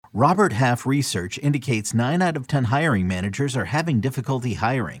Robert Half research indicates 9 out of 10 hiring managers are having difficulty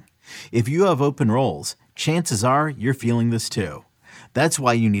hiring. If you have open roles, chances are you're feeling this too. That's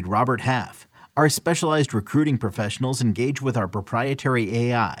why you need Robert Half. Our specialized recruiting professionals engage with our proprietary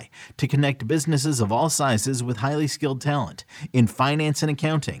AI to connect businesses of all sizes with highly skilled talent in finance and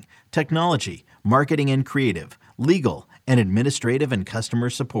accounting, technology, marketing and creative, legal, and administrative and customer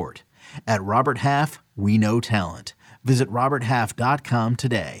support. At Robert Half, we know talent. Visit roberthalf.com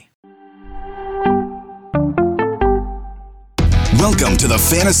today. Welcome to the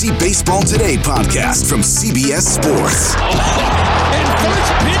Fantasy Baseball Today podcast from CBS Sports. And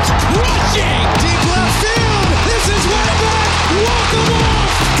first pitch crushing! Deep left field! This is way back!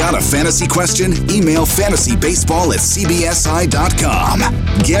 Walk-a-walk! Got a fantasy question? Email fantasybaseball@cbsi.com.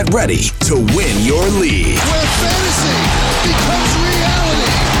 Get ready to win your league. Where fantasy becomes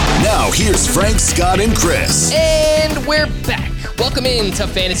reality. Now here's Frank, Scott, and Chris. And we're back. Welcome in to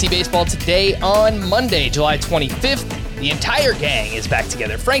Fantasy Baseball Today on Monday, July 25th. The entire gang is back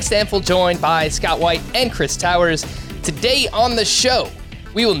together. Frank Stanfield joined by Scott White and Chris Towers. Today on the show,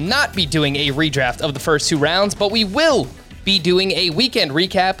 we will not be doing a redraft of the first 2 rounds, but we will be doing a weekend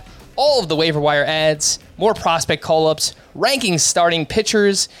recap, all of the waiver wire ads, more prospect call-ups, rankings starting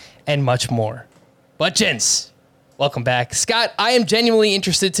pitchers, and much more. But gents, welcome back. Scott, I am genuinely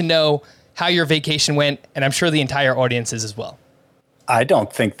interested to know how your vacation went, and I'm sure the entire audience is as well. I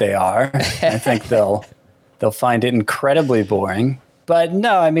don't think they are. I think they'll find it incredibly boring. But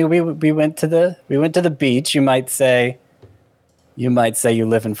no, I mean we went to the beach. You might say you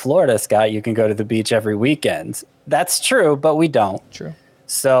live in Florida, Scott. You can go to the beach every weekend. That's true, but we don't. True.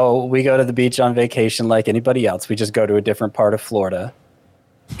 So we go to the beach on vacation like anybody else. We just go to a different part of Florida.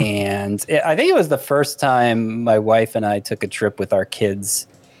 And I think it was the first time my wife and I took a trip with our kids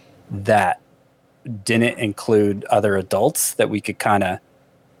that didn't include other adults, that we could kind of,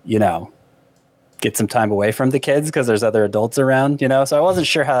 get some time away from the kids because there's other adults around, So I wasn't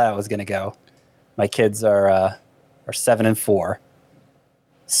sure how that was going to go. My kids are 7 and 4.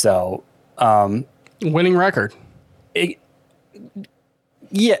 So, winning record. 7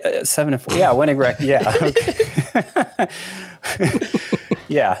 and 4. Yeah, winning record. Yeah. Okay.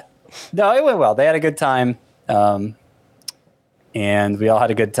 Yeah. No, it went well. They had a good time. And we all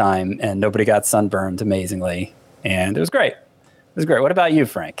had a good time, and nobody got sunburned, amazingly. And it was great. It was great. What about you,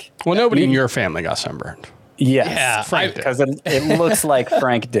 Frank? Well, nobody in your family got sunburned. Yes. Yeah, Frank, because it looks like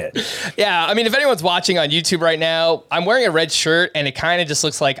Frank did. Yeah, I mean, if anyone's watching on YouTube right now, I'm wearing a red shirt, and it kind of just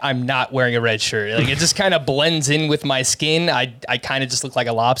looks like I'm not wearing a red shirt. Like, it just kind of blends in with my skin. I kind of just look like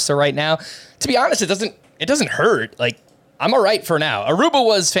a lobster right now. To be honest, it doesn't hurt. Like, I'm all right for now. Aruba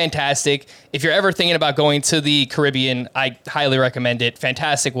was fantastic. If you're ever thinking about going to the Caribbean, I highly recommend it.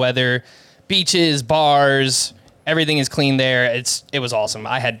 Fantastic weather, beaches, bars, everything is clean there. It was awesome.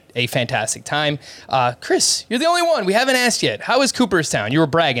 I had a fantastic time. Chris, you're the only one we haven't asked yet. How is Cooperstown? You were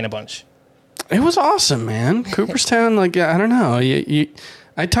bragging a bunch. It was awesome, man. Cooperstown, I don't know.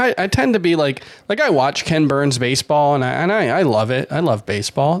 I tend to be like I watch Ken Burns baseball, and I love it. I love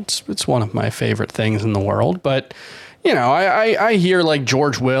baseball. It's one of my favorite things in the world, but I hear like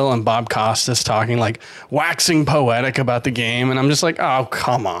George Will and Bob Costas talking like waxing poetic about the game, and I'm just like, oh,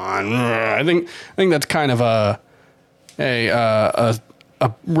 come on. I think that's kind of a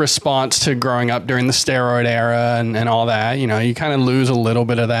response to growing up during the steroid era and all that. You kind of lose a little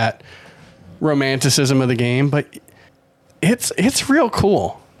bit of that romanticism of the game, but it's real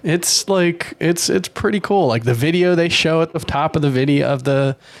cool. It's like it's pretty cool. Like the video they show at the top of the video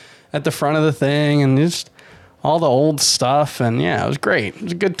at the front of the thing, and just all the old stuff, and yeah, it was great. It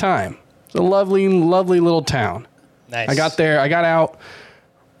was a good time. It's a lovely, lovely little town. Nice. I got out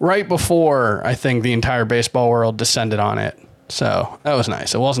right before I think the entire baseball world descended on it. So that was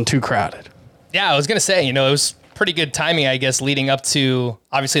nice. It wasn't too crowded. Yeah, I was going to say, it was pretty good timing, I guess, leading up to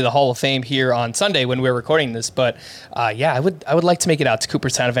obviously the Hall of Fame here on Sunday when we were recording this. But yeah, I would like to make it out to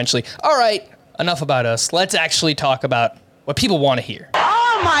Cooperstown eventually. All right, enough about us. Let's actually talk about what people want to hear.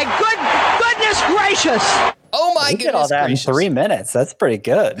 Oh my goodness gracious! Oh my goodness did all that gracious. in 3 minutes. That's pretty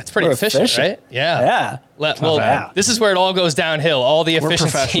good. That's pretty efficient, right? Yeah. Yeah. This is where it all goes downhill. All the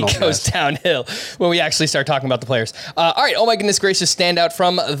efficiency professionals, goes downhill when we actually start talking about the players. All right. Oh my goodness gracious standout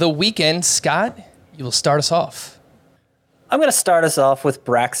from the weekend. Scott, you will start us off. I'm going to start us off with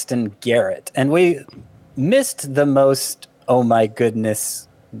Braxton Garrett. And we missed the most, oh my goodness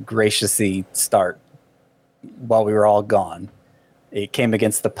gracious-y start while we were all gone. It came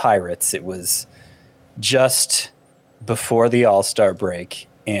against the Pirates. It was just before the All-Star break,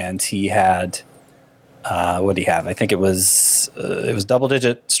 and he had what did he have? I think it was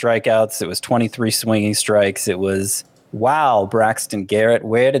double-digit strikeouts. It was 23 swinging strikes. It was Wow, Braxton Garrett,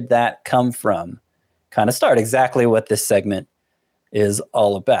 where did that come from? Kind of start exactly what this segment is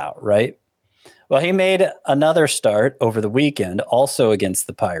all about, right? Well, he made another start over the weekend, also against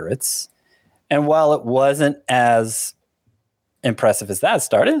the Pirates. And while it wasn't as impressive as that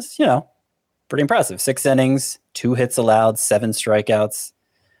start, is, pretty impressive. 6 innings, 2 hits allowed, 7 strikeouts,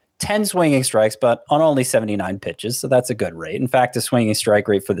 10 swinging strikes, but on only 79 pitches. So that's a good rate. In fact, the swinging strike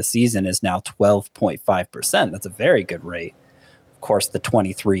rate for the season is now 12.5%. That's a very good rate. Of course, the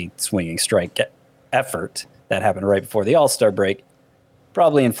 23 swinging strike effort that happened right before the All-Star break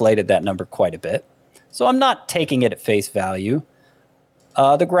probably inflated that number quite a bit. So I'm not taking it at face value.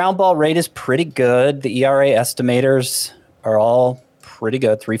 The ground ball rate is pretty good. The ERA estimators are all pretty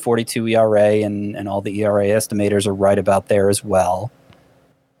good. 3.42 ERA, and all the ERA estimators are right about there as well.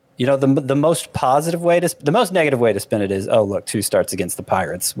 The most positive way the most negative way to spin it is, oh, look, 2 starts against the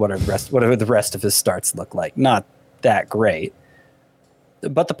Pirates. What do the rest of his starts look like? Not that great.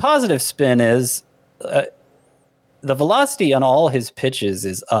 But the positive spin is the velocity on all his pitches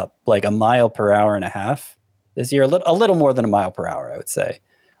is up like 1.5 miles per hour this year, a little more than 1 mile per hour, I would say,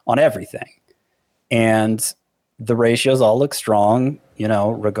 on everything. And the ratios all look strong,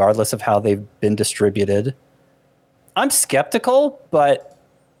 regardless of how they've been distributed. I'm skeptical, but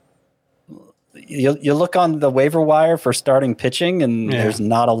you look on the waiver wire for starting pitching, and there's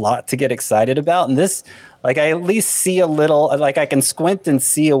not a lot to get excited about. And this, I at least see a little, I can squint and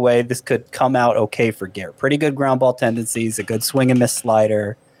see a way this could come out okay for Garrett. Pretty good ground ball tendencies, a good swing and miss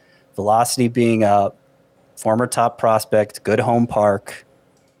slider, velocity being up, former top prospect, good home park.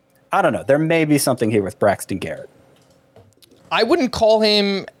 I don't know. There may be something here with Braxton Garrett. I wouldn't call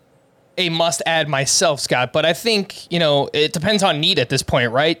him a must-add myself, Scott, but I think, it depends on need at this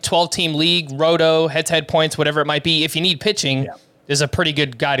point, right? 12-team league, roto, head-to-head points, whatever it might be. If you need pitching, there's a pretty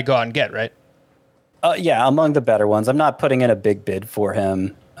good guy to go out and get, right? Among the better ones. I'm not putting in a big bid for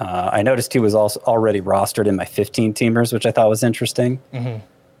him. I noticed he was also already rostered in my 15-teamers, which I thought was interesting. Mm-hmm.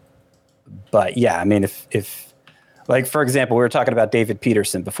 But if for example, we were talking about David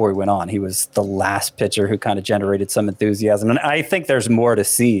Peterson before we went on. He was the last pitcher who kind of generated some enthusiasm. And I think there's more to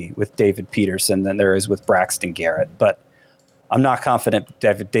see with David Peterson than there is with Braxton Garrett. But I'm not confident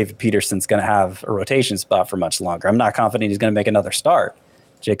David Peterson's going to have a rotation spot for much longer. I'm not confident he's going to make another start.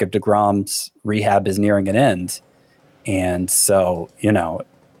 Jacob deGrom's rehab is nearing an end. And so,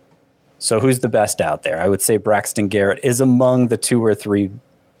 so who's the best out there? I would say Braxton Garrett is among the 2 or 3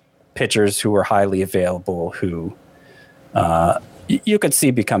 pitchers who are highly available who you could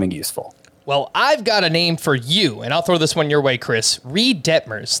see becoming useful. Well, I've got a name for you, and I'll throw this one your way, Chris. Reed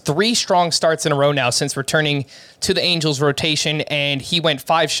Detmers, 3 strong starts in a row now since returning to the Angels rotation, and he went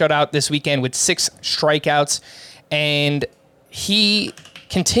 5 shutout this weekend with 6 strikeouts, and he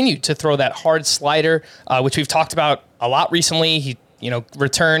continued to throw that hard slider, which we've talked about a lot recently. He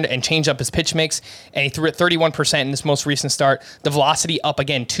returned and changed up his pitch mix, and he threw it 31% in this most recent start. The velocity up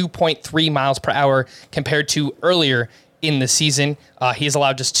again, 2.3 miles per hour compared to earlier in the season. He has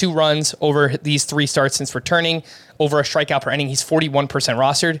allowed just 2 runs over these 3 starts since returning, over a strikeout per inning. He's 41%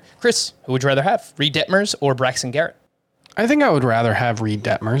 rostered. Chris, who would you rather have, Reed Detmers or Braxton Garrett? I think I would rather have Reed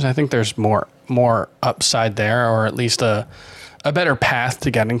Detmers. I think there's more upside there, or at least a better path to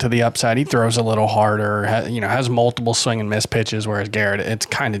getting to the upside. He throws a little harder, has multiple swing and miss pitches, whereas Garrett, it's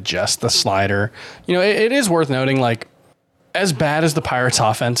kind of just the slider. It is worth noting, as bad as the Pirates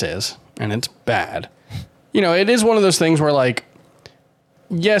offense is, and it's bad, it is one of those things where,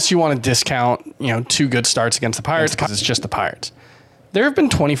 yes, you want to discount, 2 good starts against the Pirates because it's just the Pirates. There have been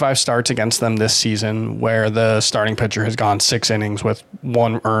 25 starts against them this season where the starting pitcher has gone 6 innings with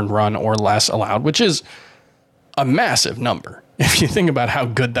 1 earned run or less allowed, which is a massive number. If you think about how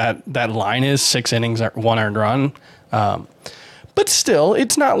good that line is, 6 innings, 1 earned run. But still,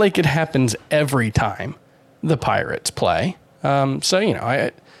 it's not like it happens every time the Pirates play.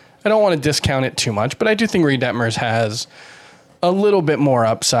 I don't want to discount it too much, but I do think Reed Detmers has a little bit more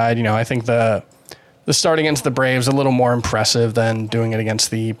upside. I think the start against the Braves a little more impressive than doing it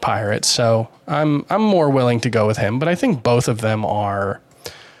against the Pirates. So I'm more willing to go with him, but I think both of them are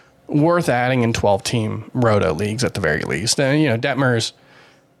worth adding in 12-team roto leagues at the very least. And, Detmers,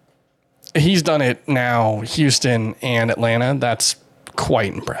 he's done it now, Houston and Atlanta. That's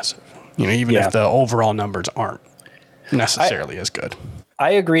quite impressive, even if the overall numbers aren't necessarily as good.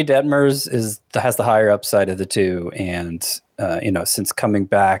 I agree. Detmers has the higher upside of the 2. And, since coming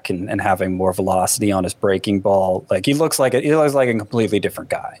back and having more velocity on his breaking ball, he looks like a completely different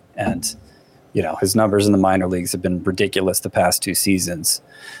guy. And, his numbers in the minor leagues have been ridiculous the past 2 seasons.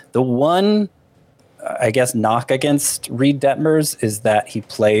 The one I guess, knock against Reed Detmers is that he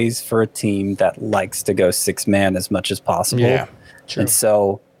plays for a team that likes to go 6-man as much as possible. Yeah, true. And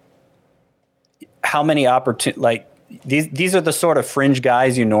so how many opportunities, like these are the sort of fringe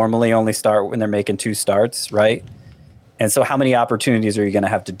guys you normally only start when they're making 2 starts, right? And so how many opportunities are you going to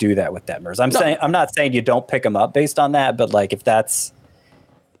have to do that with Detmers? I'm not saying you don't pick them up based on that, but like if that's,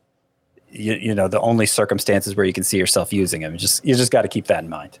 you know, the only circumstances where you can see yourself using him, you just got to keep that in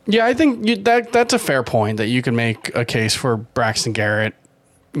mind. Yeah, I think that's a fair point that you can make a case for Braxton Garrett,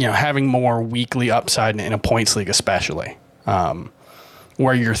 you know, having more weekly upside in a points league, especially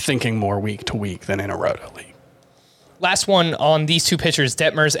where you're thinking more week to week than in a roto league. Last one on these 2 pitchers,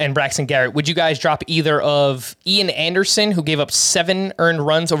 Detmers and Braxton Garrett. Would you guys drop either of Ian Anderson, who gave up 7 earned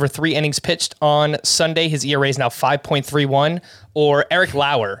runs over 3 innings pitched on Sunday? His ERA is now 5.31. Or Eric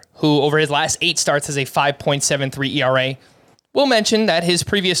Lauer, who over his last 8 starts has a 5.73 ERA. We'll mention that his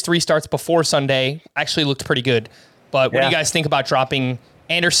previous 3 starts before Sunday actually looked pretty good. But what do you guys think about dropping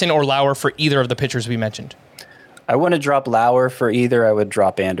Anderson or Lauer for either of the pitchers we mentioned? I wouldn't drop Lauer for either. I would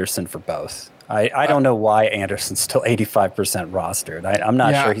drop Anderson for both. I don't know why Anderson's still 85% rostered. I'm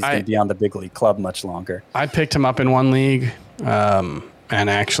not sure he's going to be on the big league club much longer. I picked him up in one league and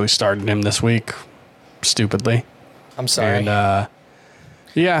actually started him this week, stupidly. I'm sorry.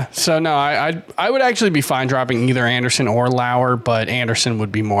 And so no, I would actually be fine dropping either Anderson or Lauer, but Anderson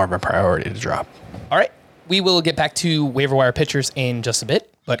would be more of a priority to drop. All right. We will get back to waiver wire pitchers in just a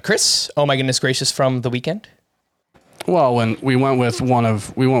bit. But Chris, oh my goodness gracious, from the weekend. Well, when we went with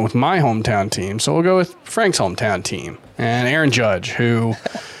my hometown team, so we'll go with Frank's hometown team and Aaron Judge, who,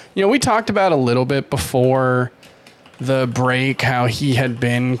 you know, we talked about a little bit before the break, how he had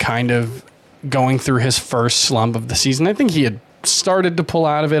been kind of going through his first slump of the season. I think he had started to pull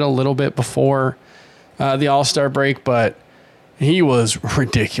out of it a little bit before the All-Star break, but he was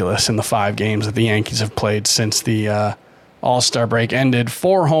ridiculous in the 5 games that the Yankees have played since the All-Star break ended.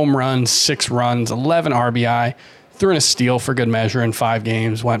 4 home runs, 6 runs, 11 RBI. Threw in a steal for good measure in 5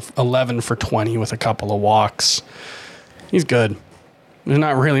 games, went 11 for 20 with a couple of walks. He's good. There's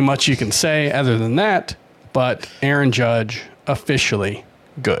not really much you can say other than that, but Aaron Judge, officially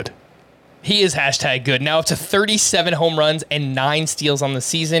good. He is #good. Now up to 37 home runs and 9 steals on the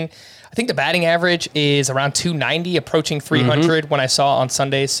season. I think the batting average is around 290, approaching 300 when I saw on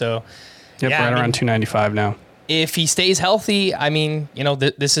Sunday. So, around 295 now. If he stays healthy, I mean, you know,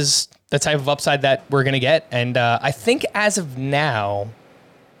 this is the type of upside that we're going to get. And I think as of now,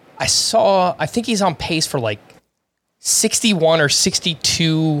 I think he's on pace for like 61 or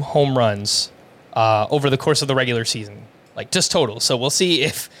 62 home runs over the course of the regular season, like just total. So we'll see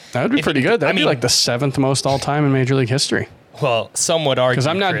if... That would be pretty good. That would be like the 7th most all-time in Major League history. Well, some would argue, because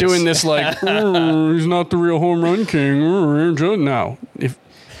I'm not doing this like, he's not the real home run king. No. If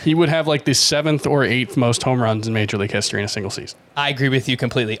he would have like the 7th or 8th most home runs in Major League history in a single season. I agree with you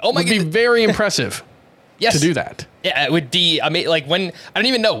completely. Oh my god, it would be very impressive. Yes. To do that. Yeah, it would be. I mean, like when I don't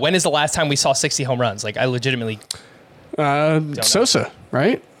even know when is the last time we saw 60 home runs. Like I legitimately. Sosa,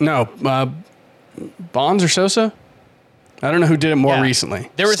 right? No, Bonds or Sosa. I don't know who did it more recently.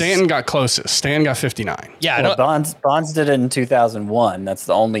 Stanton got closest. Stanton got 59. Yeah, well, Bonds did it in 2001. That's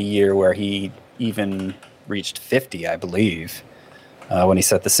the only year where he even reached 50, I believe. When he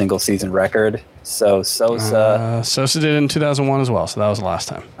set the single season record. So Sosa did it in 2001 as well. So that was the last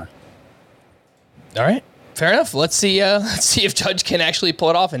time. All right. Fair enough. Let's see if Judge can actually pull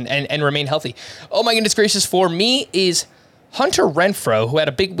it off and remain healthy. Oh my goodness gracious. For me is Hunter Renfroe, who had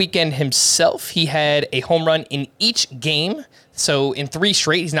a big weekend himself. He had a home run in each game. So in 3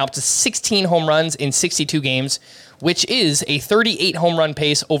 straight, he's now up to 16 home runs in 62 games, which is a 38 home run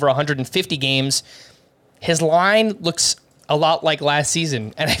pace over 150 games. His line looks a lot like last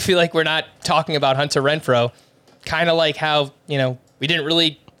season, and I feel like we're not talking about Hunter Renfroe, kind of like how, you know, we didn't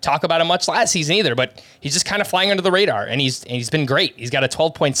really talk about him much last season either, but he's just kind of flying under the radar, and he's been great. He's got a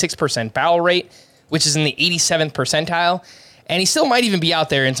 12.6% barrel rate, which is in the 87th percentile, and he still might even be out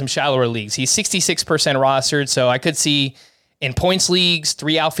there in some shallower leagues. He's 66% rostered, so I could see in points leagues,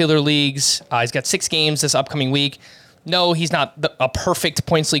 3 outfielder leagues. He's got 6 games this upcoming week. No, he's not a perfect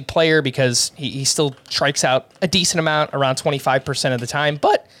points league player because he still strikes out a decent amount, around 25% of the time.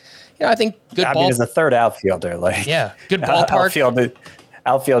 But, you know, I think good ball. I mean, as a third outfielder, like good ballpark.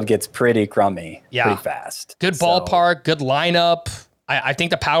 Outfield gets pretty crummy pretty fast. Good ballpark, good lineup. I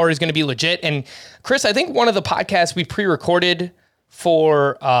think the power is going to be legit. And Chris, I think one of the podcasts we pre-recorded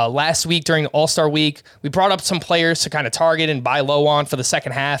for last week during All-Star Week, we brought up some players to kind of target and buy low on for the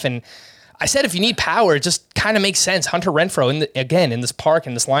second half. And I said, if you need power, it just kind of makes sense. Hunter Renfroe, in this park,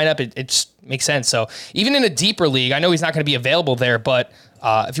 in this lineup, it just makes sense. So even in a deeper league, I know he's not going to be available there, but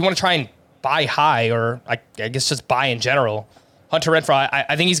if you want to try and buy high, or I guess just buy in general. Hunter Renfroe,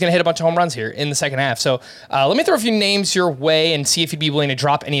 I think he's going to hit a bunch of home runs here in the second half. So let me throw a few names your way and see if you'd be willing to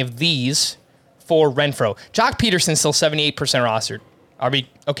drop any of these for Renfroe. Jock Peterson's still 78% rostered. Are we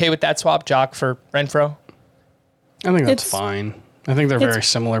okay with that swap, Jock for Renfroe? I think that's fine. I think they're very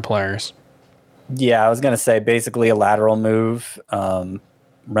similar players. Yeah, I was going to say basically a lateral move.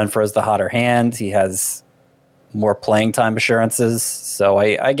 Renfroe's the hotter hand. He has more playing time assurances. So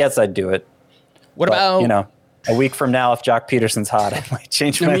I guess I'd do it. What about... a week from now, if Jock Peterson's hot, I might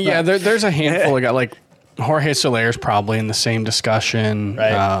change my mind. Yeah, there's a handful of guys. Like Jorge Soler's probably in the same discussion.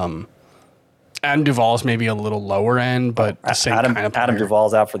 Right. Adam Duvall's maybe a little lower end, but the same kind of player. Adam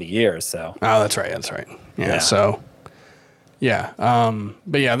Duvall's out for the year, so. Oh, that's right. Yeah. So, yeah.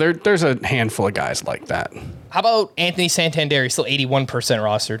 But yeah, there's a handful of guys like that. How about Anthony Santander? He's still 81%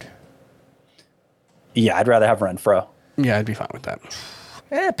 rostered. Yeah, I'd rather have Renfroe. Yeah, I'd be fine with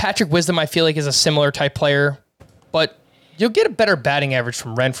that. Patrick Wisdom, I feel like, is a similar type player, but you'll get a better batting average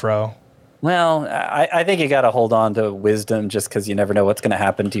from Renfroe. Well, I think you got to hold on to Wisdom just because you never know what's going to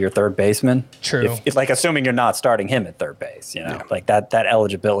happen to your third baseman. True. If like assuming you're not starting him at third base, like that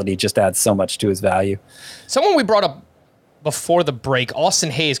eligibility just adds so much to his value. Someone we brought up before the break,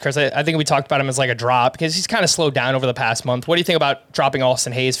 Austin Hayes, Chris, I think we talked about him as like a drop because he's kind of slowed down over the past month. What do you think about dropping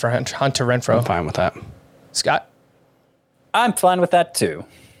Austin Hayes for Hunter Renfroe? I'm fine with that. Scott? I'm fine with that too.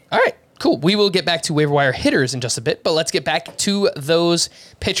 All right. Cool. We will get back to waiver wire hitters in just a bit, but let's get back to those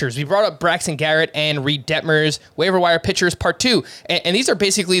pitchers. We brought up Braxton Garrett and Reed Detmers, waiver wire pitchers part 2. And these are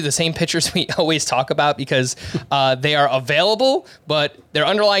basically the same pitchers we always talk about because they are available, but their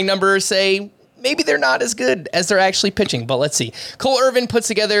underlying numbers say maybe they're not as good as they're actually pitching. But let's see. Cole Irvin puts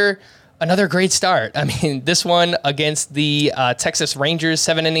together another great start. I mean, this one against the Texas Rangers,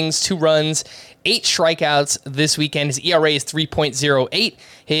 7 innings, 2 runs, 8 strikeouts this weekend. His ERA is 3.08.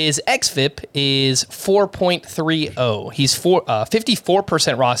 His xFIP is 4.30. He's 54%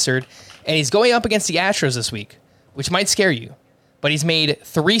 rostered, and he's going up against the Astros this week, which might scare you. But he's made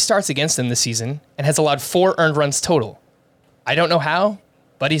 3 starts against them this season and has allowed 4 earned runs total. I don't know how,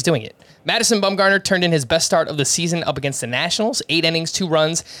 but he's doing it. Madison Bumgarner turned in his best start of the season up against the Nationals. 8 innings, 2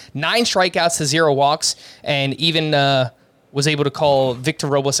 runs, 9 strikeouts to 0 walks, and even was able to call Victor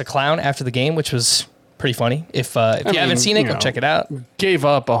Robles a clown after the game, which was pretty funny. If you haven't seen it, go check it out. Gave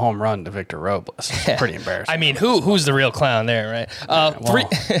up a home run to Victor Robles. Pretty embarrassing. I mean, who's the real clown there, right?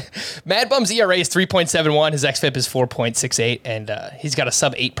 Mad Bum's ERA is 3.71. His xFIP is 4.68, and he's got a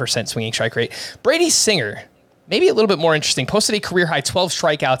sub 8% swinging strike rate. Brady Singer, maybe a little bit more interesting, posted a career-high 12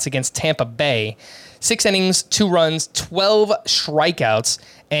 strikeouts against Tampa Bay. 6 innings, 2 runs, 12 strikeouts,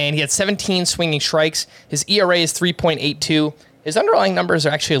 and he had 17 swinging strikes. His ERA is 3.82. His underlying numbers are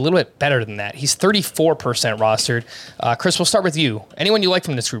actually a little bit better than that. He's 34% rostered. Chris, we'll start with you. Anyone you like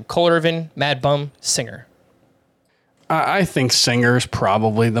from this group? Cole Irvin, Mad Bum, Singer. I think Singer's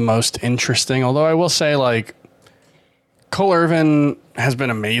probably the most interesting, although I will say, like, Cole Irvin has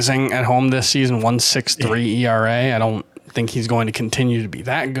been amazing at home this season, 1.63 ERA. I don't think he's going to continue to be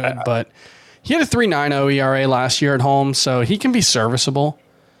that good, but he had a 3.90 ERA last year at home, so he can be serviceable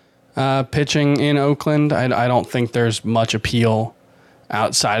pitching in Oakland. I don't think there's much appeal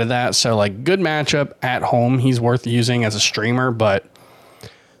outside of that. So, like, good matchup at home. He's worth using as a streamer, but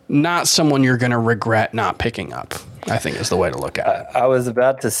not someone you're going to regret not picking up, I think is the way to look at it. I was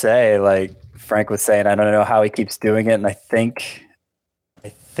about to say, like Frank was saying, I don't know how he keeps doing it, and I think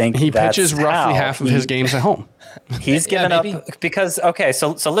he pitches roughly half of his games at home. He's given up because, okay,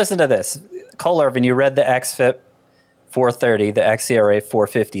 so listen to this. Cole Irvin, you read the xFIP 430, the xERA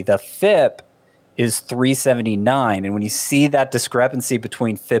 450. The FIP is 379, and when you see that discrepancy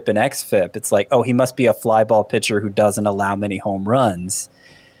between FIP and xFIP, it's like, oh, he must be a fly ball pitcher who doesn't allow many home runs.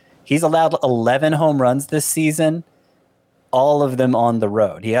 He's allowed 11 home runs this season, all of them on the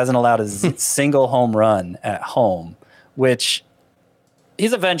road. He hasn't allowed a single home run at home, which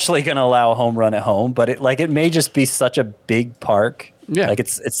he's eventually going to allow a home run at home, but it may just be such a big park. Yeah. Like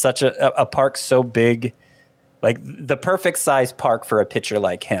it's such a park so big, like the perfect size park for a pitcher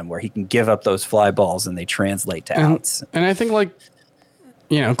like him, where he can give up those fly balls and they translate to outs. And I think, like,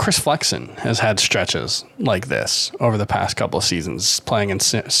 Chris Flexen has had stretches like this over the past couple of seasons playing in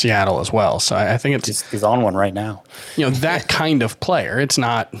Seattle as well. So I think he's on one right now. That kind of player. It's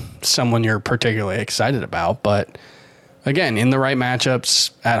not someone you're particularly excited about, but again, in the right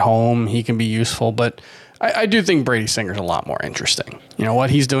matchups at home, he can be useful. But I do think Brady Singer's a lot more interesting. What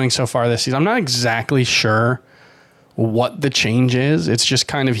he's doing so far this season, I'm not exactly sure what the change is. It's just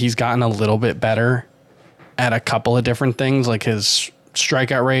kind of he's gotten a little bit better at a couple of different things. Like his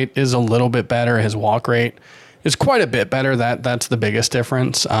strikeout rate is a little bit better. His walk rate is quite a bit better. That's the biggest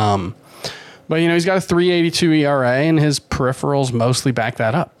difference. But, he's got a 3.82 ERA, and his peripherals mostly back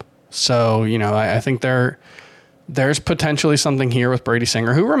that up. So, I think there's potentially something here with Brady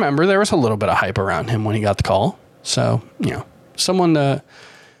Singer, who, remember, there was a little bit of hype around him when he got the call. So, someone to...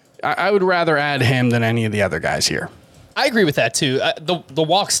 I would rather add him than any of the other guys here. I agree with that, too. The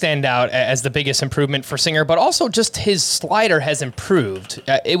walks stand out as the biggest improvement for Singer, but also just his slider has improved.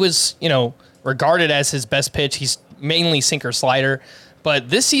 It was, regarded as his best pitch. He's mainly sinker slider.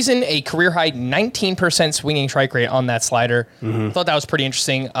 But this season, a career-high 19% swinging strike rate on that slider. Mm-hmm. Thought that was pretty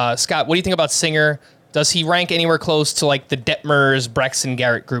interesting. Scott, what do you think about Singer? Does he rank anywhere close to like the Detmers, Braxton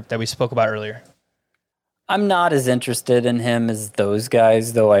Garrett group that we spoke about earlier? I'm not as interested in him as those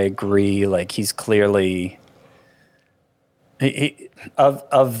guys, though I agree. Like, he's clearly...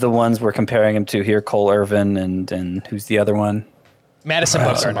 Of the ones we're comparing him to here, Cole Irvin and who's the other one? Madison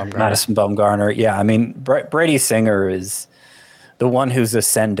Bumgarner. Madison Bumgarner. Yeah, I mean, Brady Singer is the one who's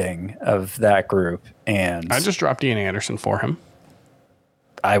ascending of that group. And I just dropped Ian Anderson for him.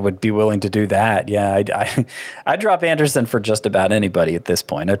 I would be willing to do that. Yeah, I'd drop Anderson for just about anybody at this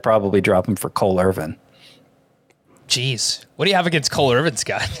point. I'd probably drop him for Cole Irvin. Jeez. What do you have against Cole Irvin,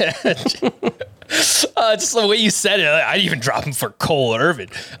 Scott? Just the way you said it, I'd even drop him for Cole Irvin.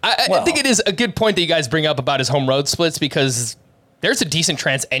 I think it is a good point that you guys bring up about his home road splits, because there's a decent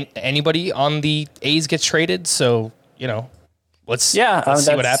chance anybody on the A's gets traded. So, let's see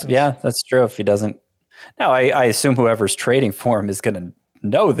what happens. Yeah, that's true. If he doesn't. Now, I assume whoever's trading for him is going to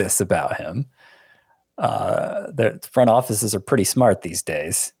know this about him. The front offices are pretty smart these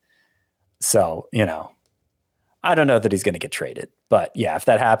days. So, I don't know that he's going to get traded. But yeah, if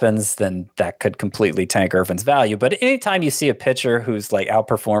that happens, then that could completely tank Irvin's value. But anytime you see a pitcher who's like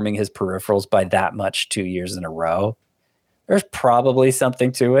outperforming his peripherals by that much 2 years in a row, there's probably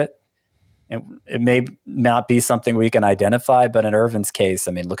something to it. And it may not be something we can identify, but in Irvin's case,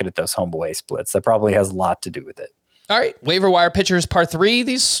 I mean, looking at those home away splits, that probably has a lot to do with it. All right, waiver wire pitchers part 3.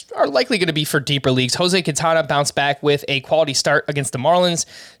 These are likely going to be for deeper leagues. Jose Quintana bounced back with a quality start against the Marlins.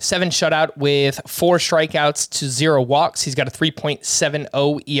 7 shutout with 4 strikeouts to 0 walks. He's got a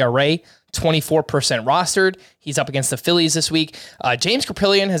 3.70 ERA, 24% rostered. He's up against the Phillies this week. James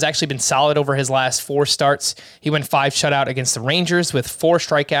Kaprielian has actually been solid over his last 4 starts. He went 5 shutout against the Rangers with 4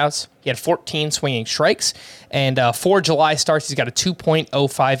 strikeouts. He had 14 swinging strikes. And 4 July starts, he's got a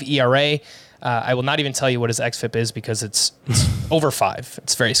 2.05 ERA. I will not even tell you what his xFIP is because it's over 5.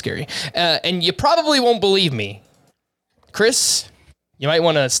 It's very scary. And you probably won't believe me. Chris, you might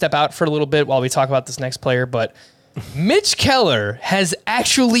want to step out for a little bit while we talk about this next player, but Mitch Keller has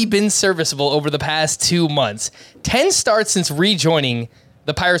actually been serviceable over the past 2 months. 10 starts since rejoining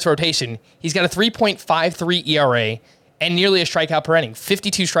the Pirates rotation. He's got a 3.53 ERA and nearly a strikeout per inning.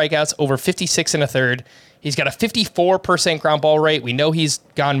 52 strikeouts over 56 1/3. He's got a 54% ground ball rate. We know he's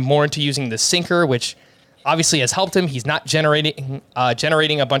gone more into using the sinker, which obviously has helped him. He's not generating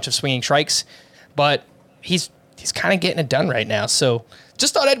a bunch of swinging strikes, but he's kind of getting it done right now. So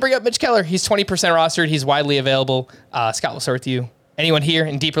just thought I'd bring up Mitch Keller. He's 20% rostered. He's widely available. Scott, we'll start with you. Anyone here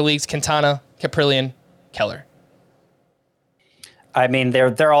in deeper leagues? Quintana, Kaprielian, Keller. I mean,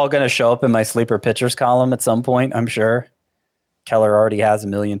 they're all going to show up in my sleeper pitchers column at some point, I'm sure. Keller already has a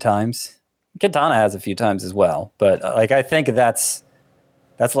million times. Quintana has a few times as well, but I think that's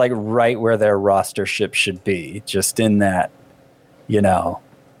like right where their rostership should be, just in that, 60%,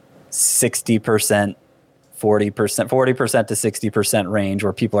 40%, 40% to 60% range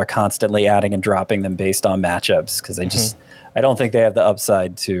where people are constantly adding and dropping them based on matchups, because I don't think they have the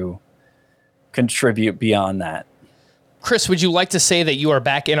upside to contribute beyond that. Chris, would you like to say that you are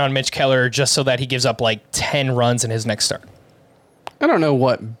back in on Mitch Keller just so that he gives up like 10 runs in his next start? I don't know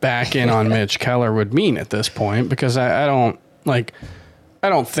what back in on Mitch Keller would mean at this point, because I don't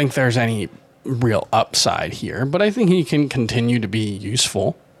think there's any real upside here, but I think he can continue to be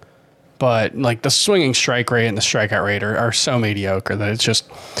useful. But like the swinging strike rate and the strikeout rate are so mediocre that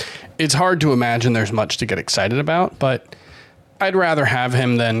it's hard to imagine there's much to get excited about. But I'd rather have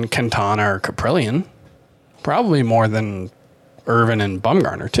him than Quintana or Kaprielian, probably more than Irvin and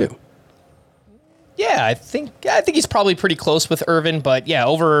Bumgarner too. Yeah, I think he's probably pretty close with Irvin, but yeah,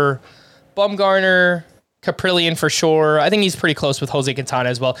 over Bumgarner, Kaprielian for sure. I think he's pretty close with Jose Quintana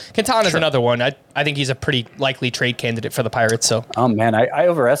as well. Quintana's another one. I think he's a pretty likely trade candidate for the Pirates. So, oh man, I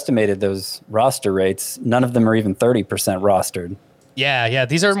overestimated those roster rates. None of them are even 30% rostered. Yeah,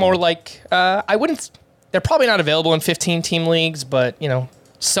 these are more like they're probably not available in 15-team leagues, but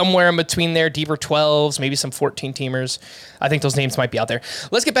somewhere in between there, deeper 12s, maybe some 14-teamers. I think those names might be out there.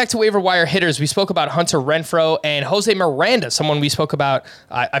 Let's get back to waiver wire hitters. We spoke about Hunter Renfroe and Jose Miranda, someone we spoke about,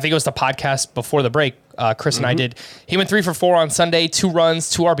 I think it was the podcast before the break, Chris and I did. He went 3 for 4 on Sunday, 2 runs,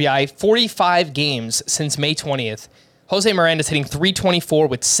 2 RBI, 45 games since May 20th. Jose Miranda's hitting .324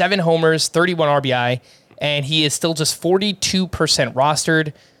 with 7 homers, 31 RBI, and he is still just 42%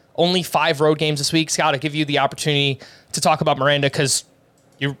 rostered. Only 5 road games this week. Scott, I'll give you the opportunity to talk about Miranda because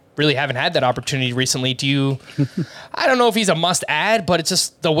you really haven't had that opportunity recently. Do you? I don't know if he's a must add, but it's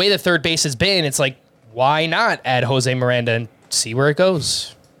just the way the third base has been. It's like, why not add Jose Miranda and see where it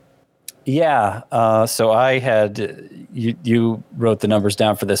goes? Yeah. So I had, you wrote the numbers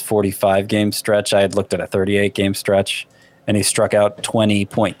down for this 45 game stretch. I had looked at a 38 game stretch, and he struck out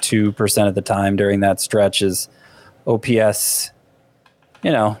 20.2% of the time during that stretch. His OPS,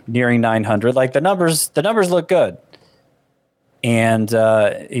 nearing 900. Like the numbers look good. And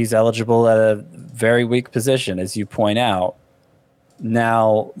he's eligible at a very weak position, as you point out.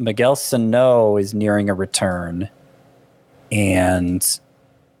 Now, Miguel Sano is nearing a return, and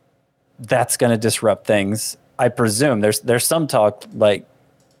that's going to disrupt things. I presume there's some talk like,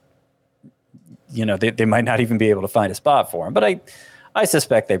 they might not even be able to find a spot for him, but I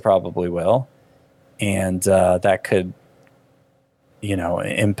suspect they probably will. And that could,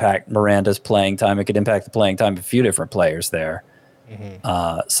 impact Miranda's playing time. It could impact the playing time of a few different players there.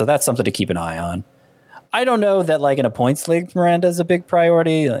 So that's something to keep an eye on. I don't know that like in a points league, Miranda is a big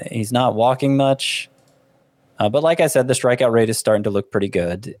priority. He's not walking much. But like I said, the strikeout rate is starting to look pretty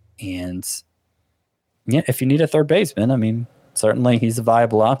good. And yeah, if you need a third baseman, I mean, certainly he's a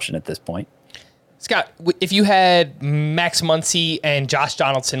viable option at this point. Scott, if you had Max Muncy and Josh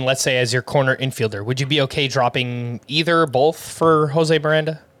Donaldson, let's say, as your corner infielder, would you be okay dropping either or both for Jose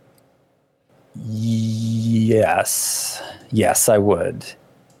Miranda? Yes, I would.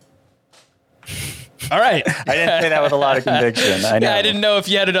 All right. I didn't say that with a lot of conviction. I know. Yeah, I didn't know if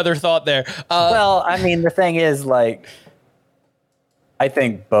you had another thought there. Well, I mean, the thing is, like, I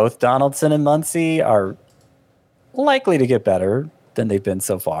think both Donaldson and Muncy are likely to get better than they've been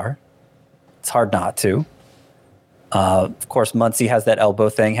so far. It's hard not to. Of course, Muncy has that elbow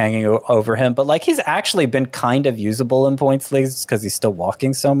thing hanging over him, but like he's actually been kind of usable in points leagues because he's still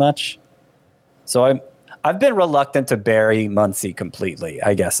walking so much. So I've been reluctant to bury Muncy completely,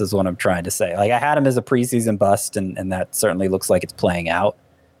 I guess is what I'm trying to say. Like I had him as a preseason bust, and that certainly looks like it's playing out.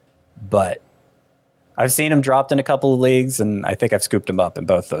 But I've seen him dropped in a couple of leagues, and I think I've scooped him up in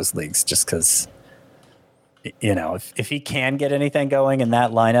both those leagues just because, if he can get anything going in that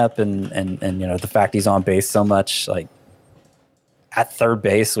lineup and the fact he's on base so much, like at third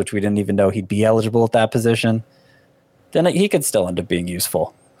base, which we didn't even know he'd be eligible at that position, then he could still end up being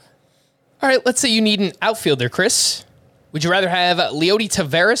useful. All right, let's say you need an outfielder, Chris. Would you rather have Leody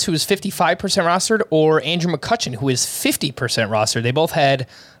Taveras, who is 55% rostered, or Andrew McCutchen, who is 50% rostered? They both had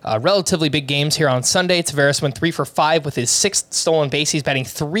relatively big games here on Sunday. Taveras went 3 for 5 with his 6th stolen base. He's batting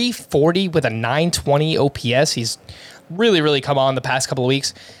 .340 with a .920 OPS. He's really, really come on the past couple of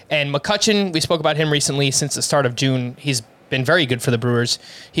weeks. And McCutchen, we spoke about him recently since the start of June. He's been very good for the Brewers.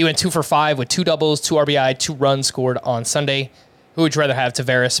 He went 2 for 5 with 2 doubles, 2 RBI, 2 runs scored on Sunday. Who would you rather have,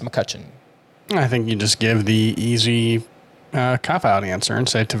 Taveras, McCutchen? I think you just give the easy cop-out answer and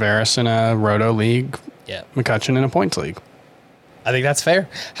say Taveras in a roto league, McCutchen in a points league. I think that's fair.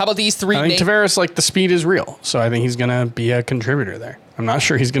 How about these three? I think Taveras, like, the speed is real, so I think he's going to be a contributor there. I'm not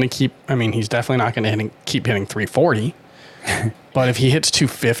sure he's going to keep... I mean, he's definitely not going to keep hitting 340, but if he hits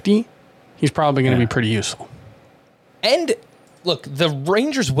 250, he's probably going to be pretty useful. And, look, the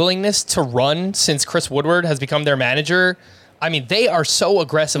Rangers' willingness to run since Chris Woodward has become their manager... I mean, they are so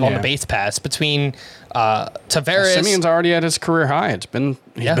aggressive on the base pass between Taveras. Simeon's already at his career high. He's been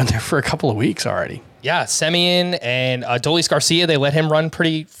there for a couple of weeks already. Yeah, Semien and Adolis Garcia, they let him run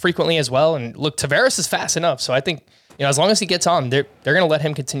pretty frequently as well. And look, Taveras is fast enough. So I think, as long as he gets on, they're going to let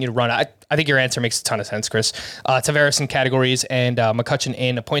him continue to run. I think your answer makes a ton of sense, Chris. Taveras in categories and McCutchen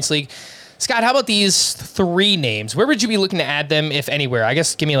in a points league. Scott, how about these three names? Where would you be looking to add them, if anywhere? I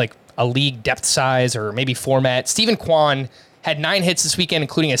guess give me like a league depth size or maybe format. Steven Kwan had 9 hits this weekend,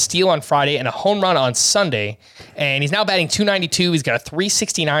 including a steal on Friday and a home run on Sunday. And he's now batting .292. He's got a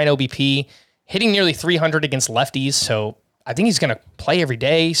 .369 OBP, hitting nearly 300 against lefties. So I think he's going to play every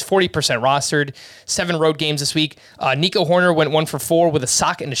day. He's 40% rostered, 7 road games this week. Nico Horner went 1 for 4 with a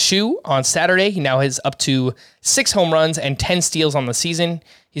sock and a shoe on Saturday. He now has up to 6 home runs and 10 steals on the season.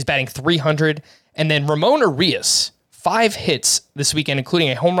 He's batting .300. And then Ramon Urias, 5 hits this weekend, including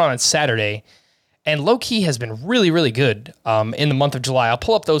a home run on Saturday. And low-key has been really, really good in the month of July. I'll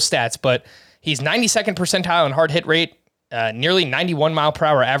pull up those stats, but he's 92nd percentile in hard hit rate, nearly 91 mile per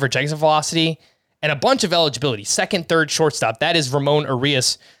hour average exit velocity, and a bunch of eligibility. Second, third, shortstop. That is Ramon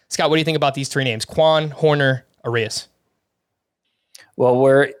Urias. Scott, what do you think about these three names? Kwan, Hoerner, Urias. Well,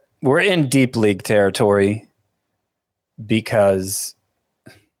 we're in deep league territory because,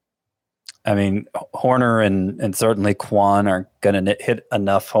 I mean, Hoerner and certainly Kwan are going to hit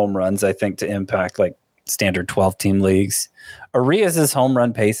enough home runs, I think, to impact like standard 12-team leagues. Urias's home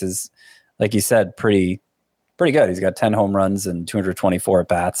run pace is, like you said, pretty good. He's got 10 home runs and 224 at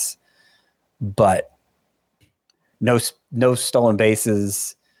bats, but no stolen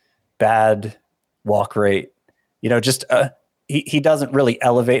bases, bad walk rate. Just he doesn't really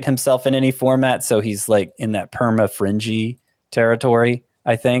elevate himself in any format, so he's like in that perma fringy territory,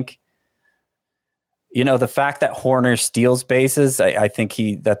 I think. The fact that Hoerner steals bases, I think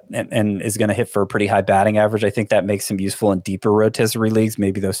and is going to hit for a pretty high batting average. I think that makes him useful in deeper rotisserie leagues,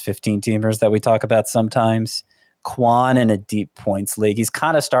 maybe those 15-teamers that we talk about sometimes. Kwan in a deep points league, he's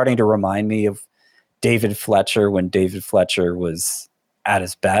kind of starting to remind me of David Fletcher when David Fletcher was at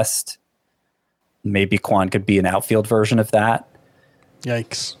his best. Maybe Kwan could be an outfield version of that.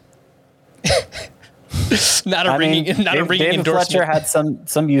 Yikes. Not a ringing David Fletcher had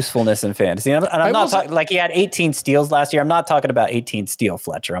some usefulness in fantasy. And I'm not talking like he had 18 steals last year. I'm not talking about 18 steal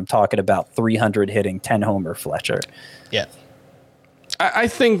Fletcher. I'm talking about 300 hitting, 10 homer Fletcher. Yeah. I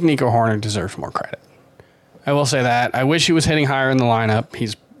think Nico Hoerner deserves more credit. I will say that. I wish he was hitting higher in the lineup.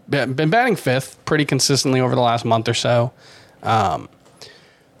 He's been batting fifth pretty consistently over the last month or so. But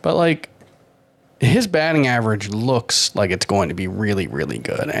like, his batting average looks like it's going to be really, really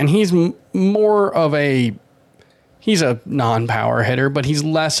good. And he's more of he's a non-power hitter, but he's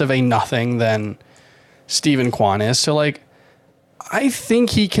less of a nothing than Steven Kwan is. So like, I think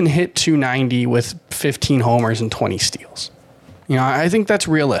he can hit 290 with 15 homers and 20 steals. I think that's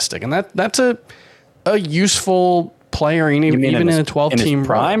realistic. And that's a useful player even in a 12-team in his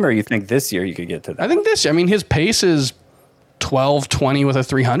prime, or you think this year you could get to that? I think this year. I mean, his pace is 12-20 with a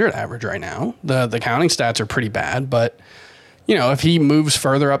 300 average right now. The counting stats are pretty bad, but if he moves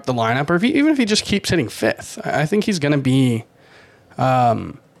further up the lineup, or even if he just keeps hitting fifth, I think he's going to be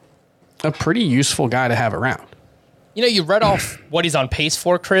a pretty useful guy to have around. You read off what he's on pace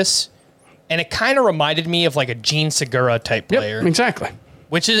for, Chris, and it kind of reminded me of like a Gene Segura type player. Yep, exactly.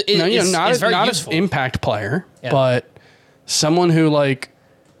 Which is not very useful. An impact player, but someone who, like,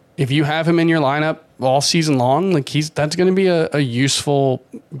 if you have him in your lineup all season long, like that's going to be a useful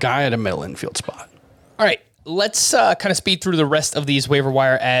guy at a middle infield spot. All right, let's kind of speed through the rest of these waiver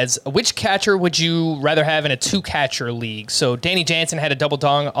wire ads. Which catcher would you rather have in a two-catcher league? So Danny Jansen had a double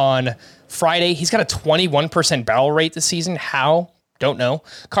dong on Friday. He's got a 21% barrel rate this season. How? Don't know.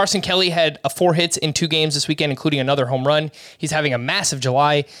 Carson Kelly had 4 hits in 2 games this weekend, including another home run. He's having a massive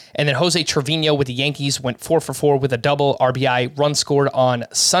July. And then Jose Trevino with the Yankees went 4 for 4 with a double RBI run scored on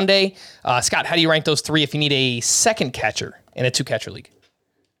Sunday. Scott, how do you rank those 3 if you need a second catcher in a 2-catcher league?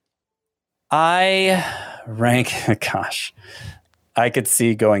 I could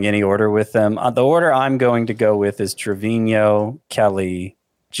see going any order with them. The order I'm going to go with is Trevino, Kelly,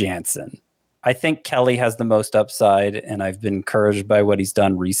 Jansen. I think Kelly has the most upside, and I've been encouraged by what he's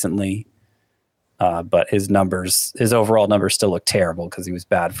done recently. But his overall numbers still look terrible because he was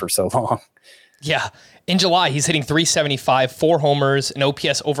bad for so long. Yeah. In July, he's hitting 375, 4 homers, an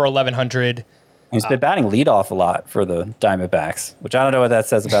OPS over 1,100. He's been batting leadoff a lot for the Diamondbacks, which I don't know what that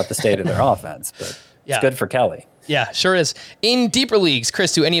says about the state of their offense, but it's good for Kelly. Yeah, sure is. In deeper leagues,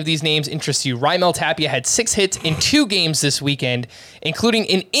 Chris, do any of these names interest you? Raimel Tapia had 6 hits in 2 games this weekend, including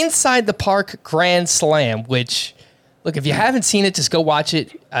an inside-the-park grand slam, which, look, if you haven't seen it, just go watch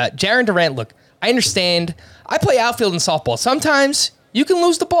it. Jarren Durant, look, I understand. I play outfield in softball. Sometimes you can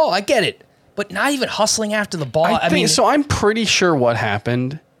lose the ball. I get it. But not even hustling after the ball. I mean, so I'm pretty sure what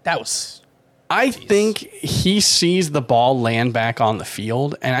happened. I think he sees the ball land back on the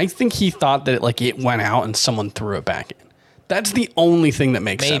field, and I think he thought that it went out and someone threw it back in. That's the only thing that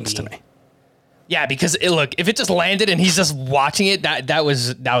makes sense to me. Yeah, because if it just landed and he's just watching it, that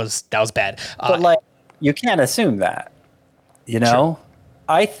was bad. But you can't assume that. Sure.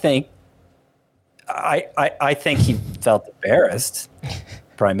 I think he felt embarrassed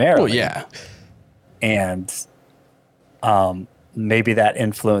primarily. Well, yeah, and maybe that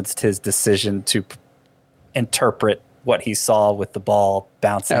influenced his decision to interpret what he saw with the ball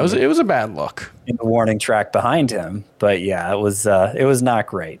bouncing. Yeah, it was a bad look in the warning track behind him. But yeah, it was not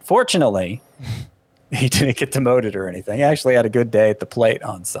great. Fortunately, he didn't get demoted or anything. He actually had a good day at the plate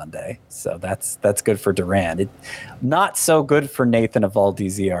on Sunday, so that's good for Durant. Not so good for Nathan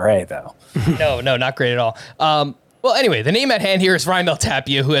Eovaldi's ERA though. No, not great at all. Well, anyway, the name at hand here is Raimel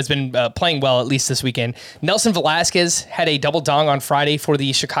Tapia, who has been playing well, at least this weekend. Nelson Velasquez had a double dong on Friday for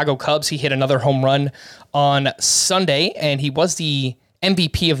the Chicago Cubs. He hit another home run on Sunday, and he was the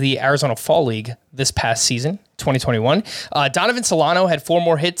MVP of the Arizona Fall League this past season, 2021. Donovan Solano had 4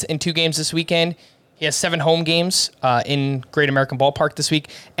 more hits in 2 games this weekend. He has 7 home games in Great American Ballpark this week.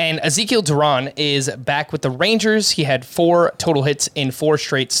 And Ezekiel Duran is back with the Rangers. He had 4 total hits in 4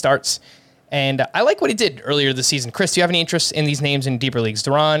 straight starts. And I like what he did earlier this season. Chris, do you have any interest in these names in deeper leagues?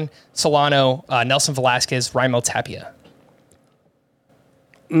 Duran, Solano, Nelson Velasquez, Raimel Tapia.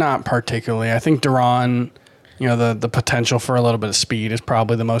 Not particularly. I think Duran, the potential for a little bit of speed is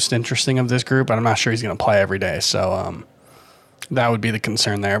probably the most interesting of this group, but I'm not sure he's going to play every day. So that would be the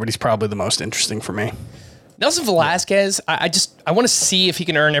concern there, but he's probably the most interesting for me. Nelson Velasquez, I want to see if he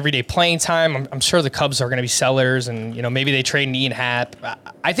can earn everyday playing time. I'm sure the Cubs are going to be sellers, and maybe they trade Ian Happ.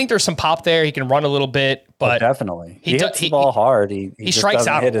 I think there's some pop there. He can run a little bit, but definitely he hits the ball hard. He just strikes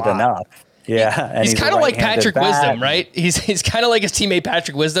out hit a it lot. Enough. Yeah, and he's kind of like Patrick bat. Wisdom, right? He's kind of like his teammate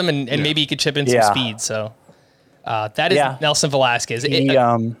Patrick Wisdom, and maybe he could chip in some speed. So that is Nelson Velasquez.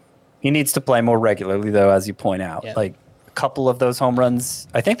 He needs to play more regularly, though, as you point out. Yeah. Like a couple of those home runs.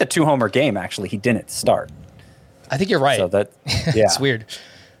 I think the 2-homer game actually he didn't start. I think you're right. So that it's weird.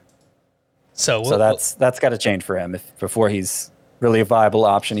 So that's got to change for him before he's really a viable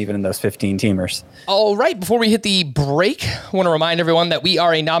option, even in those 15-teamers. All right, before we hit the break, I want to remind everyone that we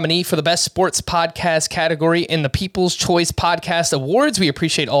are a nominee for the Best Sports Podcast category in the People's Choice Podcast Awards. We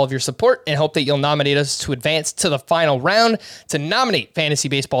appreciate all of your support and hope that you'll nominate us to advance to the final round. To nominate Fantasy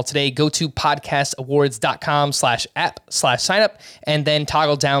Baseball today, go to podcastawards.com/app/signup and then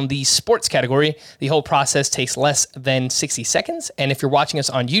toggle down the sports category. The whole process takes less than 60 seconds. And if you're watching us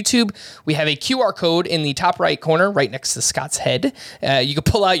on YouTube, we have a QR code in the top right corner, right next to Scott's head. You can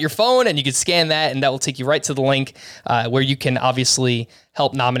pull out your phone and you can scan that, and that will take you right to the link where you can obviously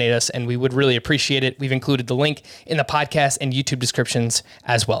help nominate us, and we would really appreciate it. We've included the link in the podcast and YouTube descriptions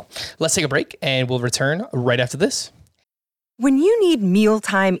as well. Let's take a break, and we'll return right after this. When you need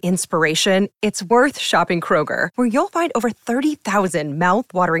mealtime inspiration, it's worth shopping Kroger, where you'll find over 30,000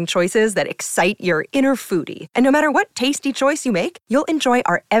 mouth-watering choices that excite your inner foodie. And no matter what tasty choice you make, you'll enjoy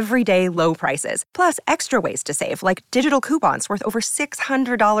our everyday low prices, plus extra ways to save, like digital coupons worth over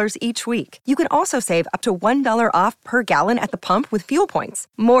 $600 each week. You can also save up to $1 off per gallon at the pump with fuel points.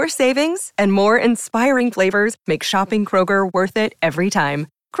 More savings and more inspiring flavors make shopping Kroger worth it every time.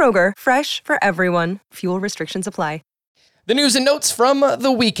 Kroger, fresh for everyone. Fuel restrictions apply. The news and notes from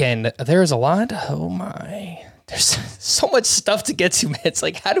the weekend. There's a lot. Oh my. There's so much stuff to get to, man. It's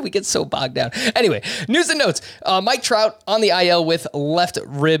like, how do we get so bogged down? Anyway, news and notes. Mike Trout on the IL with left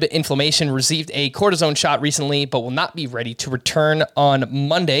rib inflammation, received a cortisone shot recently, but will not be ready to return on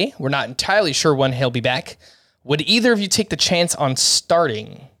Monday. We're not entirely sure when he'll be back. Would either of you take the chance on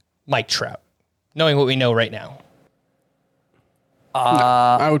starting Mike Trout, knowing what we know right now? No,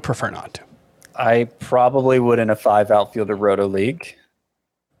 I would prefer not to. I probably would in a 5 outfielder roto league.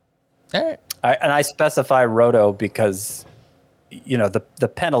 All right. I specify roto because,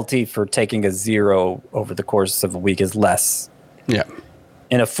 the penalty for taking a 0 over the course of a week is less. Yeah.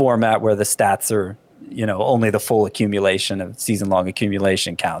 In a format where the stats are, only the full accumulation of season-long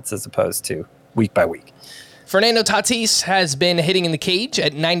accumulation counts as opposed to week by week. Fernando Tatis has been hitting in the cage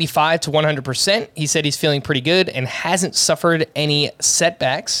at 95 to 100%. He said he's feeling pretty good and hasn't suffered any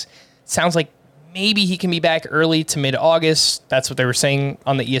setbacks. Sounds like maybe he can be back early to mid-August. That's what they were saying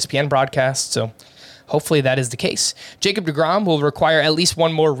on the ESPN broadcast, so hopefully that is the case. Jacob deGrom will require at least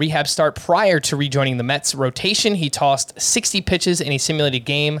one more rehab start prior to rejoining the Mets rotation. He tossed 60 pitches in a simulated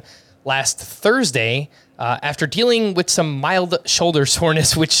game last Thursday after dealing with some mild shoulder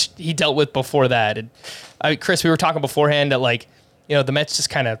soreness, which he dealt with before that. And, Chris, we were talking beforehand that, the Mets just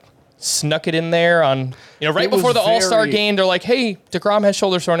kind of snuck it in there on, right before the All-Star game. They're like, hey, deGrom has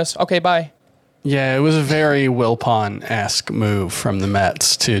shoulder soreness. Okay, bye. Yeah, it was a very Wilpon-esque move from the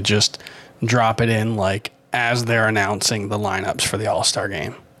Mets to just drop it in as they're announcing the lineups for the All-Star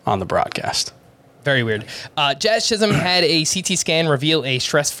game on the broadcast. Very weird. Jazz Chisholm had a CT scan reveal a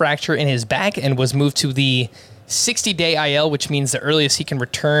stress fracture in his back and was moved to the 60-day IL, which means the earliest he can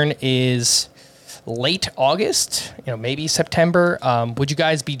return is late August, maybe September. Would you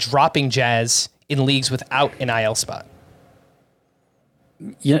guys be dropping Jazz in leagues without an IL spot?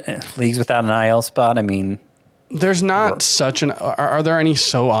 Yeah, leagues without an IL spot. I mean, there's not such an. Are there any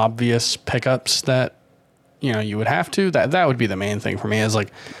so obvious pickups that you would have to? That would be the main thing for me. Is I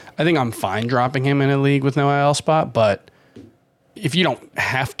think I'm fine dropping him in a league with no IL spot, but if you don't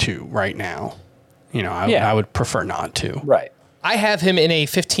have to right now, I would prefer not to. Right. I have him in a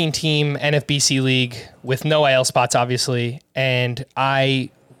 15-team NFBC league with no IL spots, obviously, and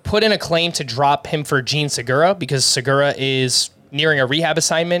I put in a claim to drop him for Gene Segura because Segura is nearing a rehab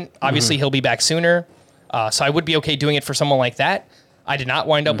assignment. Obviously, he'll be back sooner, so I would be okay doing it for someone like that. I did not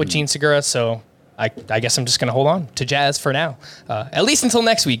wind up with Gene Segura, so I guess I'm just going to hold on to Jazz for now, at least until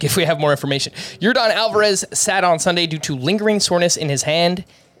next week if we have more information. Yordan Alvarez sat on Sunday due to lingering soreness in his hand.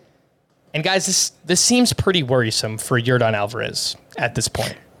 And guys, this seems pretty worrisome for Yordan Alvarez at this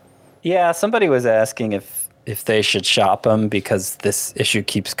point. Yeah, somebody was asking if they should shop him because this issue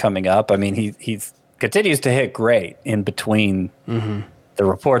keeps coming up. I mean, he continues to hit great in between the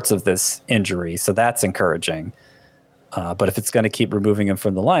reports of this injury, so that's encouraging. But if it's going to keep removing him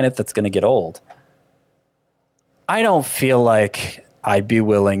from the lineup, that's going to get old. I don't feel like I'd be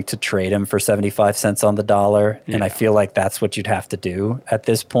willing to trade him for 75 cents on the dollar. Yeah. And I feel like that's what you'd have to do at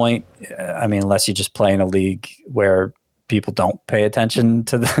this point. I mean, unless you just play in a league where people don't pay attention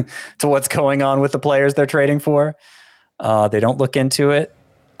to what's going on with the players they're trading for. They don't look into it.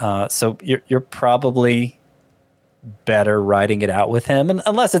 So you're probably better riding it out with him. And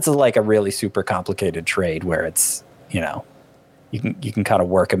unless it's like a really super complicated trade where it's, you can kind of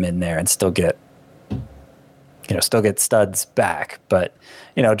work him in there and still get studs back. But,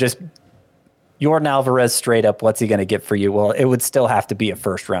 just Yordan Alvarez straight up, what's he going to get for you? Well, it would still have to be a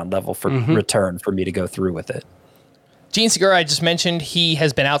first round level for return for me to go through with it. Gene Segura, I just mentioned, he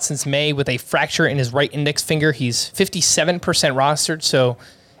has been out since May with a fracture in his right index finger. He's 57% rostered. So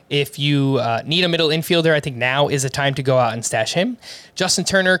if you need a middle infielder, I think now is the time to go out and stash him. Justin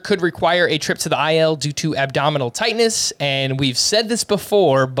Turner could require a trip to the IL due to abdominal tightness. And we've said this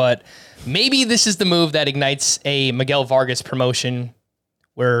before, but maybe this is the move that ignites a Miguel Vargas promotion.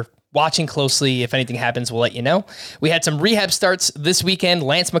 We're watching closely. If anything happens, we'll let you know. We had some rehab starts this weekend.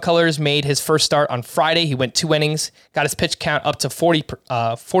 Lance McCullers made his first start on Friday. He went 2 innings, got his pitch count up to 40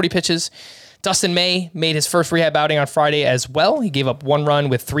 pitches. Dustin May made his first rehab outing on Friday as well. He gave up 1 run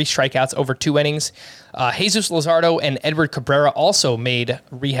with 3 strikeouts over 2 innings. Jesus Luzardo and Edward Cabrera also made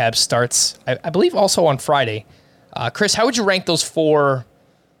rehab starts, I believe also on Friday. Chris, how would you rank those 4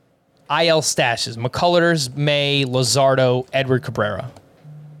 IL stashes? McCullers, May, Luzardo, Edward Cabrera.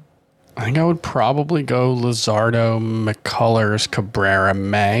 I think I would probably go Luzardo, McCullers, Cabrera,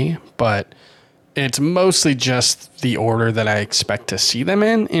 May, but it's mostly just the order that I expect to see them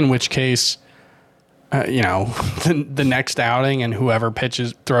in which case, the next outing and whoever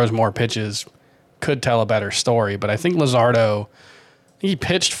throws more pitches could tell a better story. But I think Luzardo, he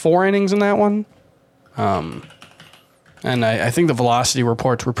pitched 4 innings in that one. And I think the velocity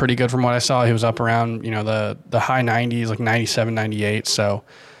reports were pretty good from what I saw. He was up around, the high 90s, like 97, 98. So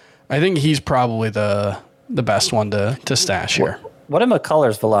I think he's probably the best one to stash here. What did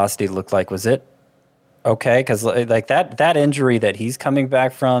McCullers' velocity look like? Was it okay? Because like that injury that he's coming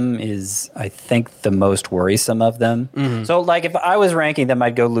back from is, I think, the most worrisome of them. Mm-hmm. So like if I was ranking them,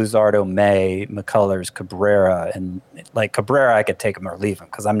 I'd go Luzardo, May, McCullers, Cabrera. And like Cabrera, I could take him or leave him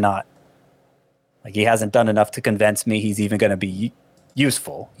because I'm not, like, he hasn't done enough to convince me he's even going to be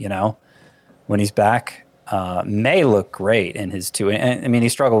useful, when he's back. May look great in his 2. And I mean, he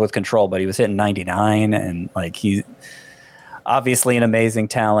struggled with control, but he was hitting 99. And, like, he's obviously an amazing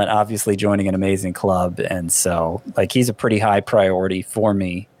talent, obviously joining an amazing club. And so, like, he's a pretty high priority for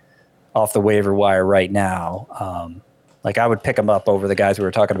me off the waiver wire right now. Like, I would pick him up over the guys we were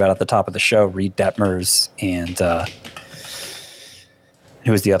talking about at the top of the show, Reed Detmers and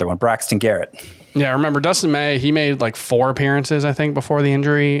who was the other one? Braxton Garrett. Yeah, I remember Dustin May, he made like 4 appearances, I think, before the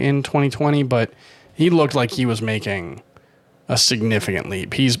injury in 2020, but he looked like he was making a significant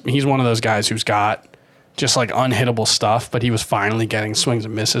leap. He's one of those guys who's got just like unhittable stuff, but he was finally getting swings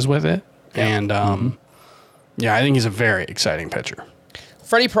and misses with it. Yeah. And I think he's a very exciting pitcher.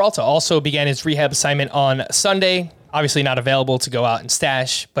 Freddie Peralta also began his rehab assignment on Sunday. Obviously not available to go out and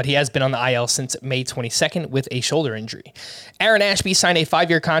stash, but he has been on the IL since May 22nd with a shoulder injury. Aaron Ashby signed a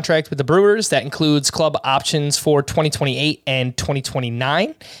 5-year contract with the Brewers that includes club options for 2028 and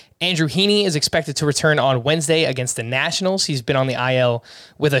 2029. Andrew Heaney is expected to return on Wednesday against the Nationals. He's been on the IL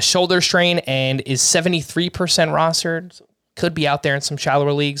with a shoulder strain and is 73% rostered. So could be out there in some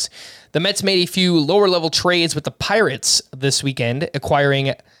shallower leagues. The Mets made a few lower-level trades with the Pirates this weekend,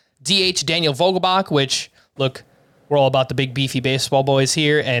 acquiring DH Daniel Vogelbach, which, look, we're all about the big, beefy baseball boys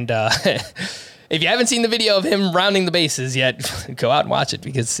here. And if you haven't seen the video of him rounding the bases yet, go out and watch it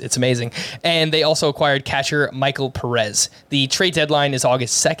because it's amazing. And they also acquired catcher Michael Perez. The trade deadline is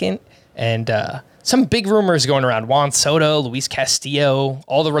August 2nd. And some big rumors going around. Juan Soto, Luis Castillo,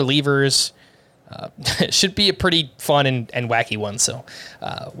 all the relievers. Should be a pretty fun and wacky one, so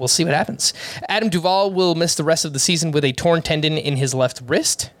we'll see what happens. Adam Duvall will miss the rest of the season with a torn tendon in his left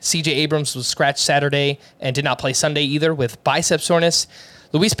wrist. CJ Abrams was scratched Saturday and did not play Sunday either with bicep soreness.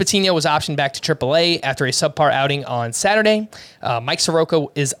 Luis Patino was optioned back to AAA after a subpar outing on Saturday. Mike Soroka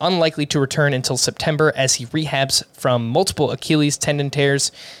is unlikely to return until September as he rehabs from multiple Achilles tendon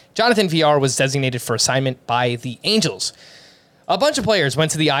tears. Jonathan Villar was designated for assignment by the Angels. A bunch of players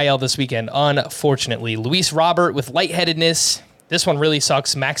went to the IL this weekend, unfortunately. Luis Robert with lightheadedness. This one really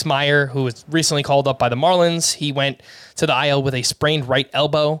sucks. Max Meyer, who was recently called up by the Marlins, he went to the IL with a sprained right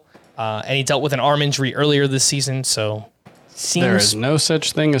elbow, and he dealt with an arm injury earlier this season, so there is no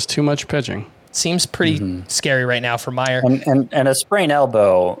such thing as too much pitching. Seems pretty scary right now for Meyer. And a sprained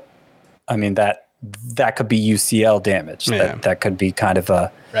elbow, I mean, that could be UCL damage. Yeah. That could be kind of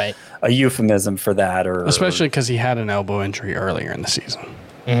a euphemism for that, or especially because he had an elbow injury earlier in the season.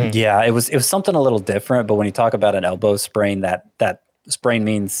 Mm-hmm. Yeah, it was something a little different. But when you talk about an elbow sprain, that sprain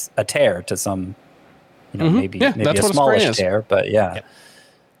means a tear to some, maybe a smallish tear. But yeah. Yep.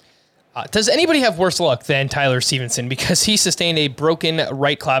 Does anybody have worse luck than Tyler Stevenson? Because he sustained a broken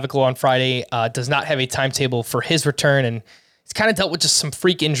right clavicle on Friday, does not have a timetable for his return, and he's kind of dealt with just some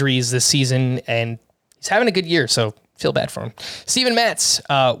freak injuries this season, and he's having a good year, so feel bad for him. Steven Matz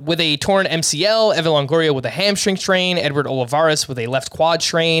with a torn MCL, Evan Longoria with a hamstring strain, Edward Olivares with a left quad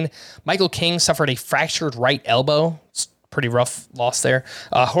strain, Michael King suffered a fractured right elbow. It's pretty rough loss there.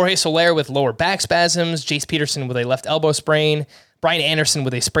 Jorge Soler with lower back spasms, Jace Peterson with a left elbow sprain, Brian Anderson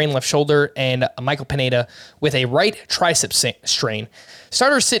with a sprained left shoulder, and Michael Pineda with a right tricep strain.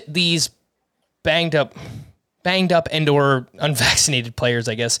 Starters sit these banged up and or unvaccinated players,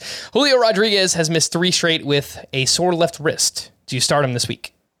 I guess. Julio Rodriguez has missed 3 straight with a sore left wrist. Do you start him this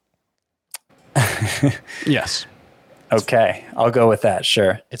week? Yes. Okay, I'll go with that,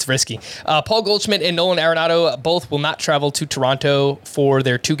 sure. It's risky. Paul Goldschmidt and Nolan Arenado both will not travel to Toronto for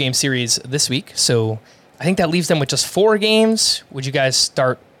their 2-game series this week, so I think that leaves them with just 4 games. Would you guys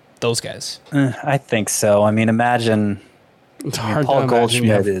start those guys? I think so. I mean, imagine Paul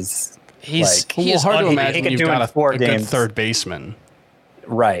Goldschmidt is... He's hard to imagine you've got a games. good third baseman.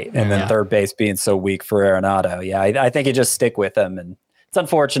 Right, and then third base being so weak for Arenado. Yeah, I think you just stick with him, and it's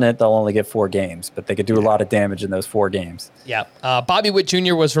unfortunate they'll only get 4 games, but they could do a lot of damage in those 4 games. Yeah. Bobby Witt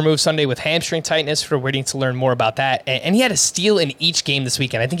Jr. was removed Sunday with hamstring tightness. We're waiting to learn more about that. And he had a steal in each game this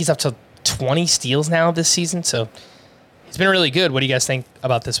weekend. I think he's up to 20 steals now this season, so he's been really good. What do you guys think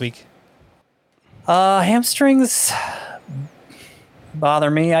about this week? Hamstrings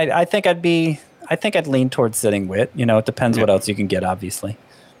bother me. I think I'd lean towards sitting Witt. It depends what else you can get, obviously.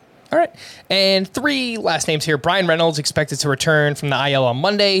 All right. And 3 last names here. Brian Reynolds expected to return from the IL on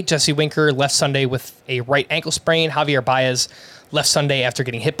Monday. Jesse Winker left Sunday with a right ankle sprain. Javier Baez left Sunday after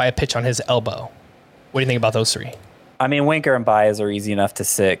getting hit by a pitch on his elbow. What do you think about those 3? I mean, Winker and Baez are easy enough to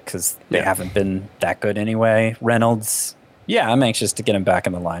sit because they haven't been that good anyway. Reynolds, I'm anxious to get him back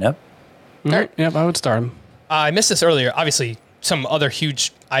in the lineup. All right. Yep, I would start him. I missed this earlier. Obviously, some other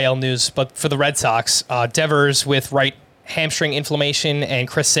huge IL news, but for the Red Sox, Devers with right hamstring inflammation and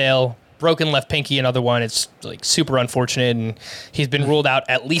Chris Sale, broken left pinky, another one. It's like super unfortunate, and he's been ruled out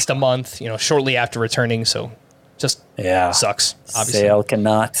at least a month, shortly after returning, so just sucks, obviously. Sale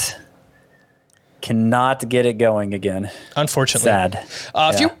cannot get it going again. Unfortunately. Sad.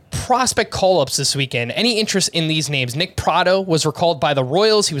 A few prospect call-ups this weekend. Any interest in these names? Nick Pratto was recalled by the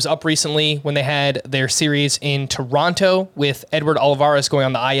Royals. He was up recently when they had their series in Toronto with Edward Olivares going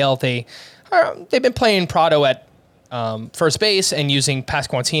on the IL. They've been playing Pratto at first base and using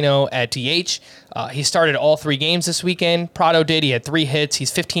Pasquantino at DH. He started all 3 games this weekend. Pratto did. He had 3 hits.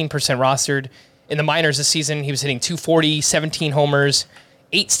 He's 15% rostered. In the minors this season, he was hitting .240, 17 homers,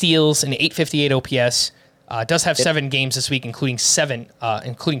 8 steals, and 858 OPS. Does have 7 games this week, including 4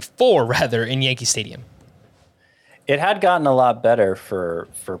 in Yankee Stadium. It had gotten a lot better for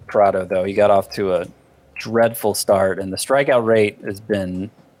Pratto, though. He got off to a dreadful start, and the strikeout rate has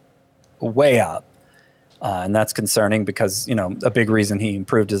been way up. And that's concerning because, a big reason he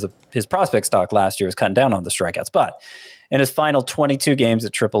improved his prospect stock last year was cutting down on the strikeouts. But in his final 22 games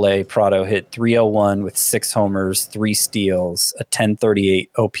at AAA, Pratto hit .301 with 6 homers, 3 steals, a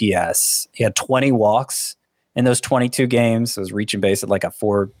 1038 OPS. He had 20 walks in those 22 games. So was reaching base at like a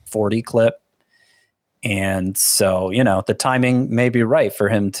 440 clip. And so, the timing may be right for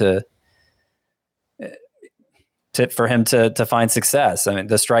him to find success. I mean,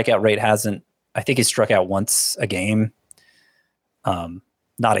 the strikeout rate I think he struck out once a game.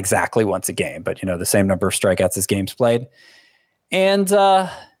 Not exactly once a game, but the same number of strikeouts as games played. And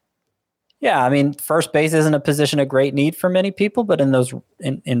Yeah, I mean, first base isn't a position of great need for many people, but in those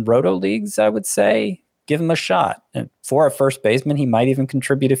in roto leagues, I would say give him a shot. And for a first baseman, he might even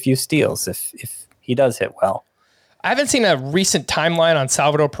contribute a few steals if he does hit well. I haven't seen a recent timeline on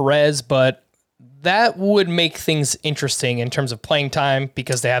Salvador Perez, but that would make things interesting in terms of playing time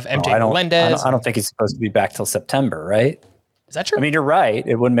because they have MJ Melendez. I don't think he's supposed to be back till September, right? Is that true? I mean, you're right.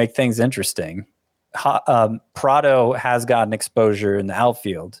 It would make things interesting. Prado has gotten exposure in the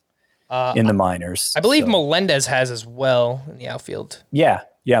outfield in the minors. I believe Melendez has as well in the outfield. Yeah.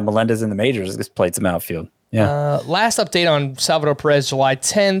 Melendez in the majors has played some outfield. Yeah. Last update on Salvador Perez, July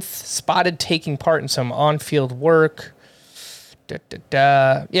 10th, spotted taking part in some on-field work.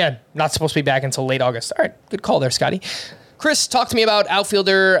 Yeah, not supposed to be back until late August. All right, good call there, Scotty. Chris, talk to me about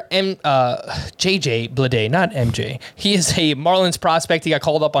outfielder JJ Bleday, not MJ. He is a Marlins prospect. He got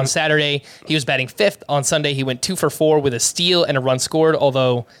called up on Saturday. He was batting 5th. On Sunday, he went 2 for 4 with a steal and a run scored,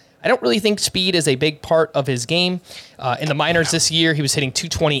 although I don't really think speed is a big part of his game. In the minors this year, he was hitting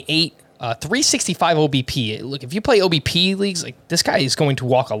 228, 365 OBP. Look, if you play OBP leagues, like this guy is going to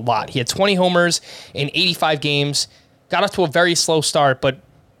walk a lot. He had 20 homers in 85 games, got off to a very slow start, but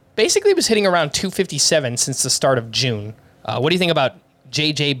basically was hitting around 257 since the start of June. What do you think about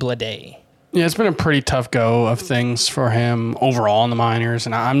JJ Bleday? Yeah, it's been a pretty tough go of things for him overall in the minors,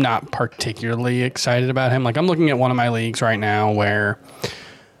 and I'm not particularly excited about him. Like, I'm looking at one of my leagues right now where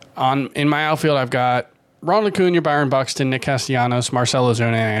in my outfield I've got Ronald Acuna, Byron Buxton, Nick Castellanos, Marcell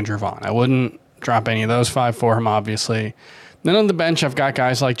Ozuna, and Andrew Vaughn. I wouldn't drop any of those 5 for him, obviously. Then on the bench, I've got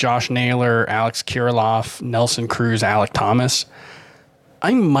guys like Josh Naylor, Alex Kirilloff, Nelson Cruz, Alec Thomas.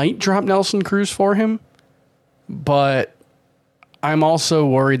 I might drop Nelson Cruz for him, but I'm also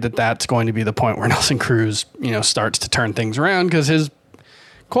worried that that's going to be the point where Nelson Cruz, starts to turn things around because his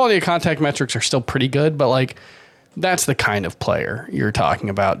quality of contact metrics are still pretty good, but like that's the kind of player you're talking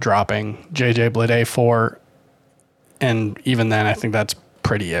about dropping JJ Bleday for. And even then, I think that's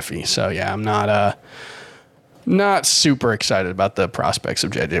pretty iffy. So yeah, I'm not super excited about the prospects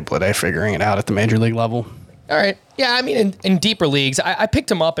of JJ Bleday figuring it out at the major league level. All right. Yeah, I mean, in deeper leagues, I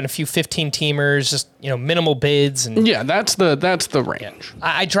picked him up in a few 15-teamers, just, minimal bids. And yeah, that's the range.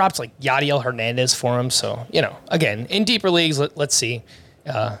 I dropped, like, Yadiel Hernandez for him. So, again, in deeper leagues, let's see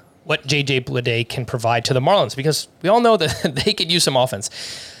what J.J. Bleday can provide to the Marlins, because we all know that they could use some offense.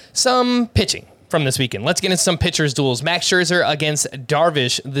 Some pitching from this weekend. Let's get into some pitchers' duels. Max Scherzer against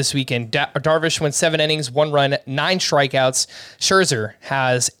Darvish this weekend. Darvish went 7 innings, 1 run, 9 strikeouts. Scherzer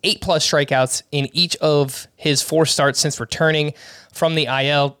has 8+ strikeouts in each of his 4 starts since returning from the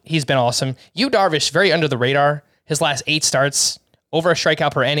IL. He's been awesome. Darvish, very under the radar. His last 8 starts, over a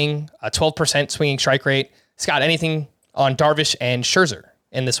strikeout per inning, a 12% swinging strike rate. Scott, anything on Darvish and Scherzer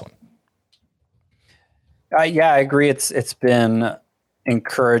in this one? Yeah, I agree. It's been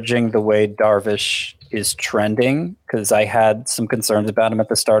encouraging the way Darvish is trending, because I had some concerns about him at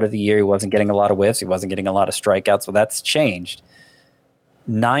the start of the year. He wasn't getting a lot of whiffs. He wasn't getting a lot of strikeouts. So that's changed.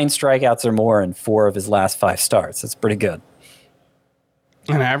 9 strikeouts or more in 4 of his last 5 starts. That's pretty good.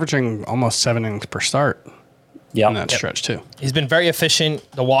 And averaging almost 7 innings per start in that stretch too. He's been very efficient.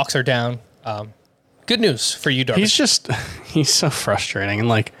 The walks are down. Good news for you, Darvish. He's so frustrating. And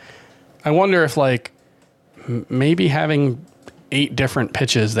like, I wonder if like maybe having 8 different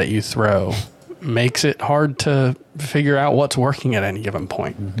pitches that you throw makes it hard to figure out what's working at any given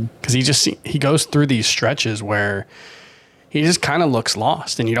point. Because he goes through these stretches where he just kind of looks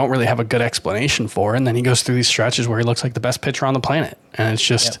lost and you don't really have a good explanation for it. And then he goes through these stretches where he looks like the best pitcher on the planet. And it's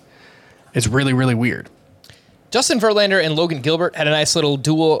just, it's really, really weird. Justin Verlander and Logan Gilbert had a nice little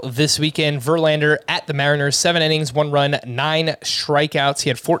duel this weekend. Verlander at the Mariners, 7 innings, 1 run, 9 strikeouts. He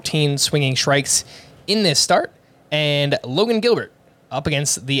had 14 swinging strikes in this start. And Logan Gilbert up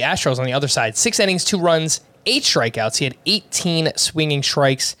against the Astros on the other side. 6 innings, 2 runs, 8 strikeouts. He had 18 swinging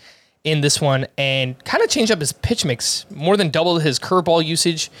strikes in this one and kind of changed up his pitch mix. More than doubled his curveball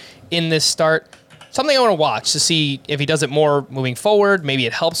usage in this start. Something I want to watch to see if he does it more moving forward. Maybe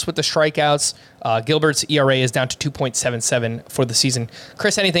it helps with the strikeouts. Gilbert's ERA is down to 2.77 for the season.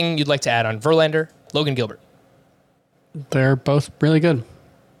 Chris, anything you'd like to add on Verlander, Logan Gilbert? They're both really good.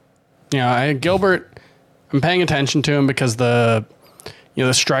 Gilbert, I'm paying attention to him because the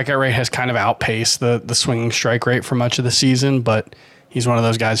strikeout rate has kind of outpaced the swinging strike rate for much of the season, but he's one of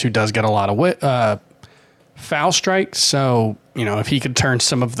those guys who does get a lot of foul strikes. So, if he could turn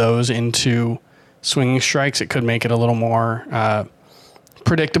some of those into swinging strikes, it could make it a little more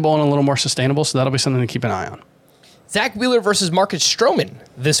predictable and a little more sustainable. So that'll be something to keep an eye on. Zach Wheeler versus Marcus Stroman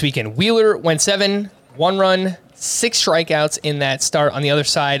this weekend. Wheeler went 7, 1 run, 6 strikeouts in that start. On the other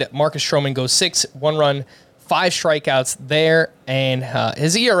side, Marcus Stroman goes 6, 1 run, 5 strikeouts there, and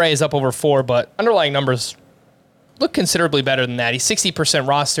his ERA is up over 4, but underlying numbers look considerably better than that. He's 60%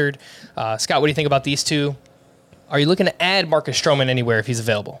 rostered. Scott, what do you think about these two? Are you looking to add Marcus Stroman anywhere if he's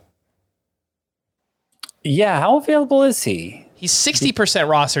available? Yeah, how available is he? He's 60%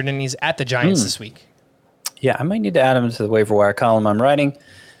 rostered, and he's at the Giants this week. Yeah, I might need to add him to the waiver wire column I'm writing.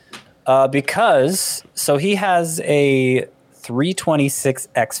 Because he has a 326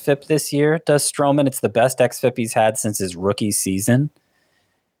 xFIP this year, does Stroman. It's the best xFIP he's had since his rookie season.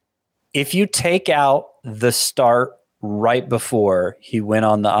 If you take out the start right before he went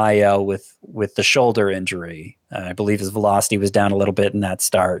on the IL with the shoulder injury, I believe his velocity was down a little bit in that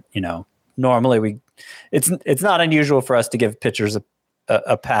start. Normally it's not unusual for us to give pitchers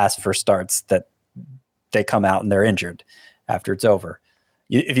a pass for starts that they come out and they're injured after it's over.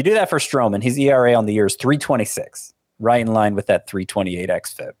 If you do that for Stroman, his ERA on the year is 3.26, right in line with that 3.28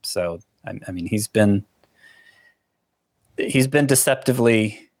 xFIP. So I mean, he's been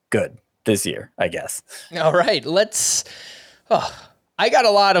deceptively good this year, I guess. All right, I got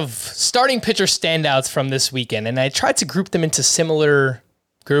a lot of starting pitcher standouts from this weekend, and I tried to group them into similar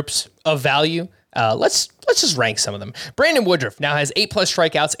groups of value. Let's just rank some of them. Brandon Woodruff now has 8+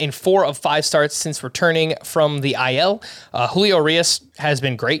 strikeouts in 4 of 5 starts since returning from the IL. Julio Urias has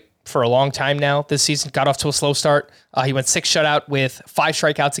been great for a long time now this season. Got off to a slow start. He went 6 shutout with 5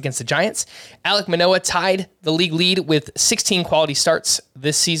 strikeouts against the Giants. Alek Manoah tied the league lead with 16 quality starts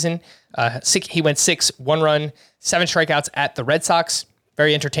this season. He went 6 1-run, 7 strikeouts at the Red Sox.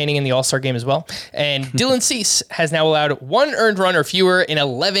 Very entertaining in the All-Star game as well. And Dylan Cease has now allowed 1 earned run or fewer in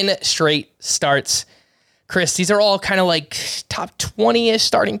 11 straight starts. Chris, these are all kind of like top 20-ish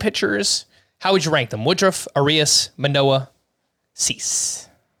starting pitchers. How would you rank them? Woodruff, Arias, Manoah, Cease.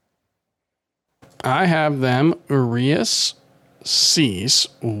 I have them Urias, Cease,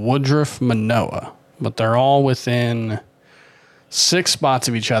 Woodruff, Manoah, but they're all within 6 spots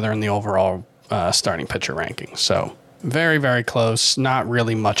of each other in the overall starting pitcher ranking. So very, very close. Not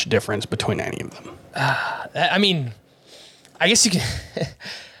really much difference between any of them. I mean, I guess you can.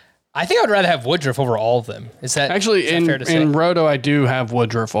 I think I would rather have Woodruff over all of them. Is that actually is that fair to say? In Roto? I do have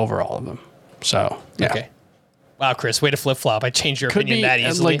Woodruff over all of them. So yeah. Okay. Wow, Chris, way to flip flop. I changed your opinion that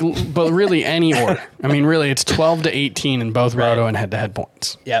easily. But really any order. I mean, really, it's 12 to 18 in both Roto and head-to-head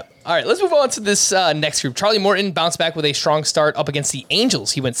points. Yep. All right, let's move on to this next group. Charlie Morton bounced back with a strong start up against the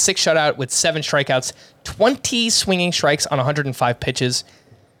Angels. He went 6 shutout with 7 strikeouts, 20 swinging strikes on 105 pitches.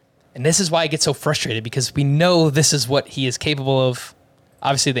 And this is why I get so frustrated, because we know this is what he is capable of.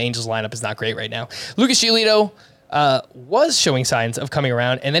 Obviously, the Angels lineup is not great right now. Lucas Giolito was showing signs of coming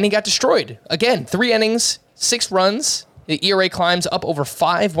around, and then he got destroyed. Again, 3 innings, 6 runs. The ERA climbs up over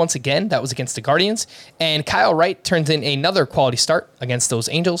 5 once again. That was against the Guardians. And Kyle Wright turns in another quality start against those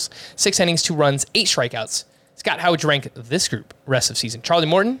Angels. 6 innings, 2 runs, 8 strikeouts. Scott, how would you rank this group rest of season? Charlie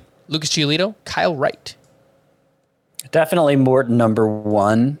Morton, Lucas Giolito, Kyle Wright. Definitely Morton number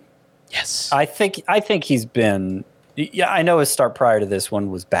 1. Yes. I think he's been... Yeah, I know his start prior to this one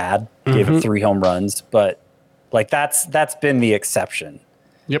was bad. Gave him 3 home runs, but like that's been the exception.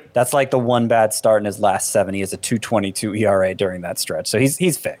 Yep. That's like the one bad start in his last 7. He has a 2.22 ERA during that stretch. So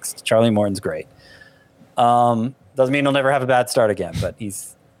he's fixed. Charlie Morton's great. Doesn't mean he'll never have a bad start again, but you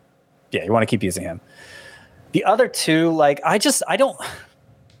want to keep using him. The other 2, I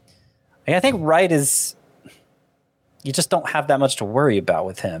think Wright is, you just don't have that much to worry about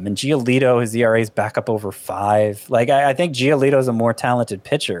with him. And Giolito, his ERA is back up over 5. I think Giolito's a more talented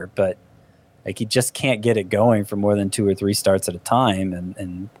pitcher, but he just can't get it going for more than 2 or 3 starts at a time,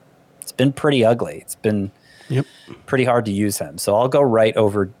 and it's been pretty ugly. It's been pretty hard to use him. So I'll go Wright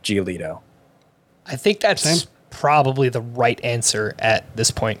over Giolito. I think that's probably the right answer at this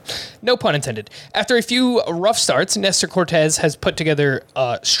point. No pun intended. After a few rough starts, Nestor Cortez has put together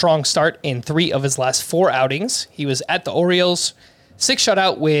a strong start in 3 of his last 4 outings. He was at the Orioles, 6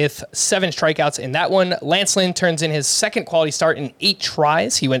 shutout with 7 strikeouts in that one. Lance Lynn turns in his second quality start in 8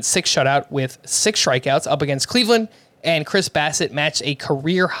 tries. He went 6 shutout with 6 strikeouts up against Cleveland. And Chris Bassett matched a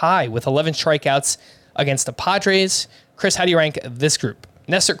career high with 11 strikeouts against the Padres. Chris, how do you rank this group?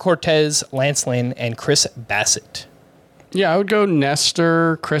 Nestor Cortez, Lance Lynn, and Chris Bassett. Yeah, I would go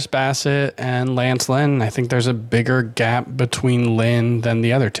Nestor, Chris Bassett, and Lance Lynn. I think there's a bigger gap between Lynn than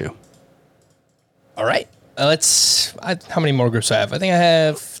the other 2. All right. How many more groups do I have? I think I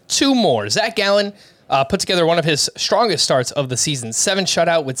have 2 more. Zach Gallen put together one of his strongest starts of the season. 7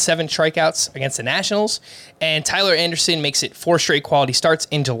 shutout with 7 strikeouts against the Nationals. And Tyler Anderson makes it 4 straight quality starts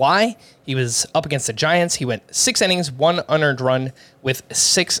in July. He was up against the Giants. He went 6 innings, 1 unearned run with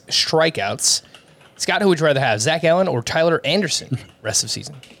 6 strikeouts. Scott, who would you rather have, Zach Gallen or Tyler Anderson rest of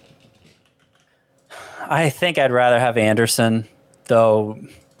season? I think I'd rather have Anderson, though.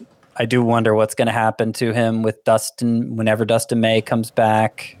 I do wonder what's going to happen to him with Dustin whenever Dustin May comes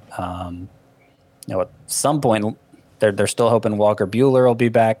back. At some point, they're still hoping Walker Buehler will be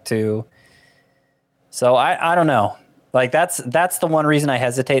back too. So I don't know. Like that's the one reason I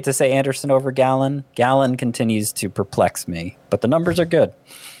hesitate to say Anderson over Gallen. Gallen continues to perplex me, but the numbers are good.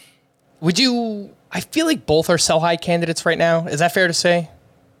 I feel like both are sell high candidates right now. Is that fair to say?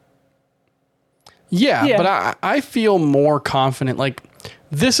 Yeah. But I feel more confident. Like,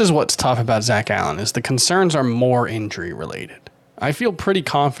 this is what's tough about Zach Allen is the concerns are more injury related. I feel pretty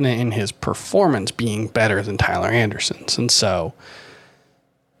confident in his performance being better than Tyler Anderson's. And so,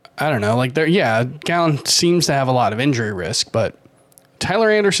 I don't know. Like, Gallen seems to have a lot of injury risk, but Tyler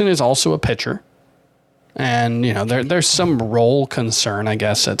Anderson is also a pitcher. And, there's some role concern, I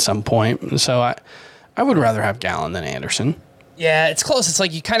guess, at some point. So I would rather have Gallen than Anderson. Yeah, it's close. It's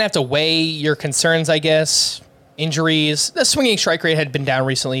like you kind of have to weigh your concerns, I guess. Injuries. The swinging strike rate had been down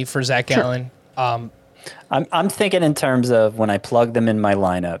recently for Zach Gallen. I'm thinking in terms of when I plug them in my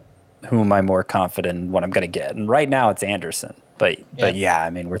lineup, who am I more confident in what I'm going to get? And right now it's Anderson. But yeah,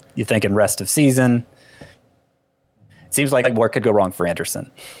 I mean, you're thinking rest of season. Seems like more could go wrong for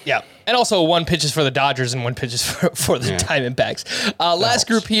Anderson. Yeah. And also 1 pitch is for the Dodgers and 1 pitch is for the Diamondbacks. Last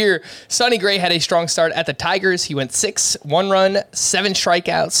group here, Sonny Gray had a strong start at the Tigers. He went 6, 1 run, 7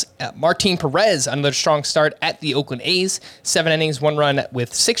 strikeouts. Martin Perez, another strong start at the Oakland A's. 7 innings, 1 run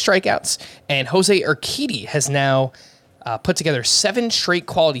with 6 strikeouts. And Jose Urquidy has now put together 7 straight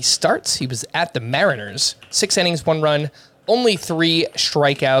quality starts. He was at the Mariners. 6 innings, 1 run, only 3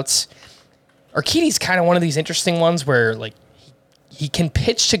 strikeouts. Urquidy's kind of one of these interesting ones where like he can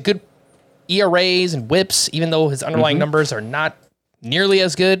pitch to good ERAs and whips, even though his underlying numbers are not nearly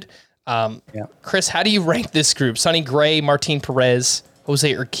as good. Chris, how do you rank this group? Sonny Gray, Martin Perez,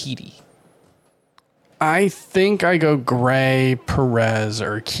 Jose Urquidy. I think I go Gray, Perez,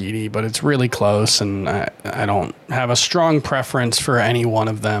 Urquidy, but it's really close, and I don't have a strong preference for any one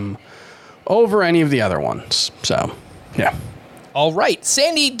of them over any of the other ones. So, yeah. All right.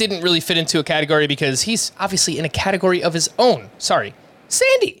 Sandy didn't really fit into a category because he's obviously in a category of his own. Sorry.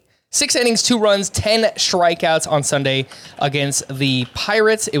 Sandy. 6 innings, 2 runs, 10 strikeouts on Sunday against the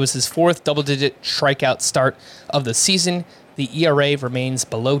Pirates. It was his 4th double-digit strikeout start of the season. The ERA remains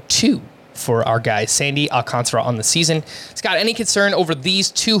below 2 for our guy Sandy Alcantara on the season. Scott, any concern over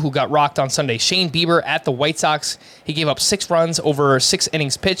these two who got rocked on Sunday? Shane Bieber at the White Sox. He gave up 6 runs over 6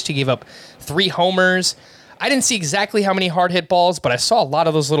 innings pitched. He gave up 3 homers. I didn't see exactly how many hard hit balls, but I saw a lot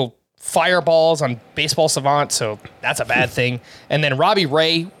of those little fireballs on Baseball Savant, so that's a bad thing. And then Robbie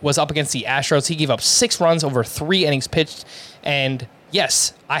Ray was up against the Astros. He gave up 6 runs over 3 innings pitched. And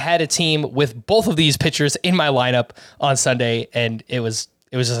yes, I had a team with both of these pitchers in my lineup on Sunday, and it was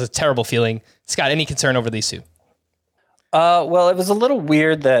just a terrible feeling. Scott, any concern over these two? Well, it was a little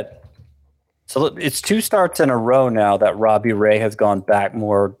weird that. So it's 2 starts in a row now that Robbie Ray has gone back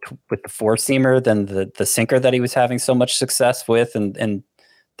more with the 4-seamer than the sinker that he was having so much success with. And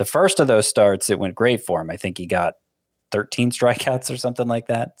the first of those starts, it went great for him. I think he got 13 strikeouts or something like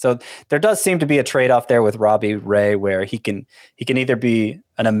that. So there does seem to be a trade-off there with Robbie Ray where he can either be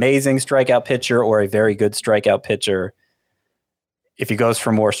an amazing strikeout pitcher or a very good strikeout pitcher. If he goes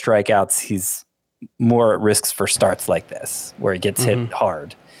for more strikeouts, he's more at risk for starts like this where he gets hit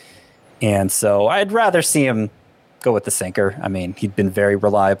hard. And so I'd rather see him go with the sinker. I mean, he'd been very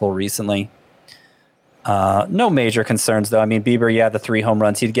reliable recently. No major concerns, though. I mean, Bieber, the 3 home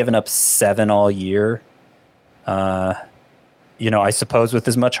runs. He'd given up 7 all year. I suppose with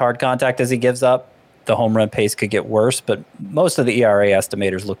as much hard contact as he gives up, the home run pace could get worse. But most of the ERA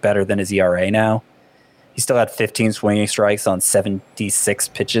estimators look better than his ERA now. He still had 15 swinging strikes on 76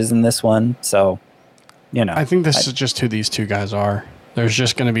 pitches in this one. So, I think this is just who these 2 guys are. There's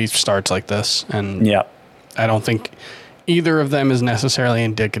just going to be starts like this, and I don't think either of them is necessarily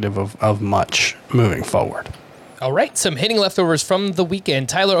indicative of much moving forward. All right, some hitting leftovers from the weekend.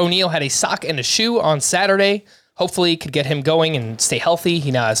 Tyler O'Neill had a sock and a shoe on Saturday. Hopefully could get him going and stay healthy. He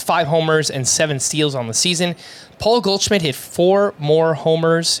now has 5 homers and 7 steals on the season. Paul Goldschmidt hit 4 more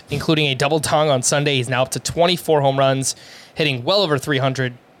homers, including a double dong on Sunday. He's now up to 24 home runs, hitting well over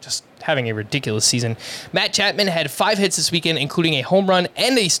 300. Just having a ridiculous season. Matt Chapman had 5 hits this weekend, including a home run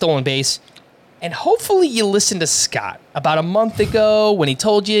and a stolen base. And hopefully you listened to Scott about a month ago when he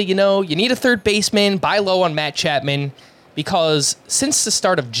told you, you need a third baseman, buy low on Matt Chapman, because since the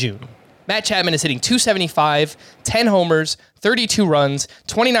start of June, Matt Chapman is hitting .275, 10 homers, 32 runs,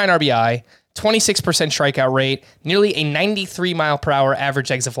 29 RBI, 26% strikeout rate, nearly a 93 mile per hour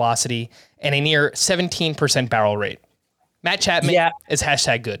average exit velocity, and a near 17% barrel rate. Matt Chapman is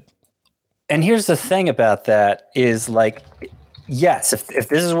 #good. And here's the thing about that is like, yes, if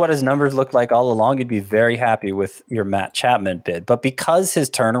this is what his numbers look like all along, you'd be very happy with your Matt Chapman bid. But because his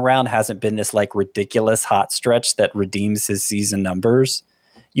turnaround hasn't been this like ridiculous hot stretch that redeems his season numbers,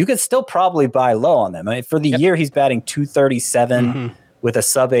 you could still probably buy low on them. I mean, for the year, he's batting 237 with a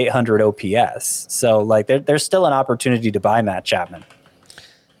sub 800 OPS. So like there's still an opportunity to buy Matt Chapman.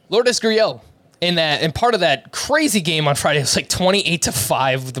 Lourdes Gurriel. And part of that crazy game on Friday was like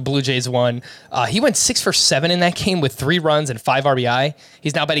 28-5. The Blue Jays won. He went 6 for 7 in that game with 3 runs and 5 RBI.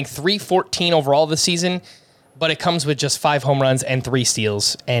 He's now batting .314 overall this season, but it comes with just 5 home runs and 3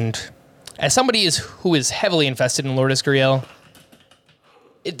 steals. And as somebody who is heavily invested in Lourdes Gurriel,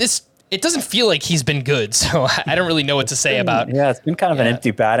 it doesn't feel like he's been good. So I don't really know what to say about. Yeah, it's been kind of an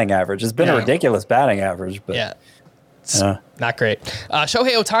empty batting average. It's been a ridiculous batting average, but yeah. Not great.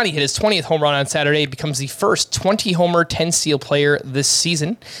 Shohei Ohtani hit his 20th home run on Saturday, becomes the first 20-homer, 10-steal player this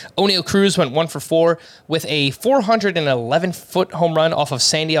season. O'Neal Cruz went 1 for 4 with a 411-foot home run off of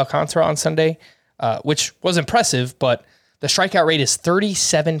Sandy Alcantara on Sunday, which was impressive, but the strikeout rate is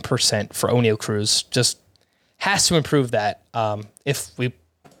 37% for O'Neal Cruz. Just has to improve that if we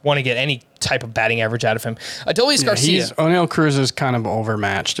want to get any type of batting average out of him. Adolis Garcia. O'Neal Cruz is kind of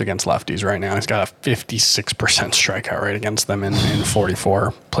overmatched against lefties right now. He's got a 56% strikeout rate against them in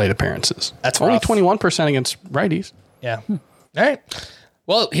 44 plate appearances. That's only rough. 21% against righties. Yeah. All right.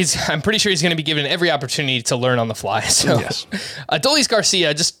 Well, I'm pretty sure he's going to be given every opportunity to learn on the fly. So, yes. Adolis Garcia,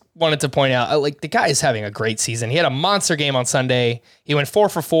 I just wanted to point out, the guy is having a great season. He had a monster game on Sunday. He went 4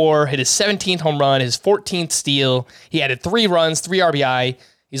 for 4, hit his 17th home run, his 14th steal. He added 3 runs, 3 RBI.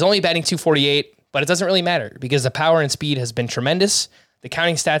 He's only batting .248, but it doesn't really matter because the power and speed has been tremendous. The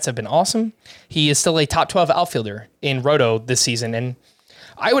counting stats have been awesome. He is still a top 12 outfielder in Roto this season. And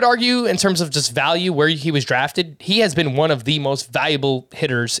I would argue in terms of just value where he was drafted, he has been one of the most valuable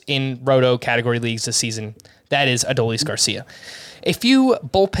hitters in Roto category leagues this season. That is Adolis Garcia. A few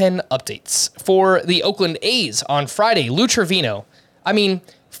bullpen updates for the Oakland A's on Friday. Lou Trevino.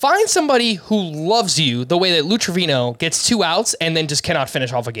 Find somebody who loves you the way that Lou Trevino gets 2 outs and then just cannot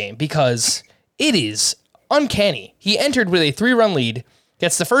finish off a game because it is uncanny. He entered with a 3-run lead,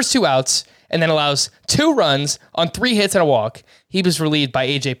 gets the first 2 outs, and then allows 2 runs on 3 hits and a walk. He was relieved by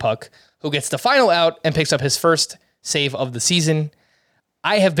AJ Puk, who gets the final out and picks up his first save of the season.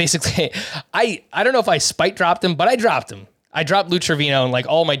 I have basically, I don't know if I spite dropped him, but I dropped him. I dropped Lou Trevino in like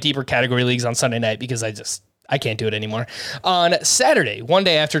all my deeper category leagues on Sunday night because I can't do it anymore. On Saturday, one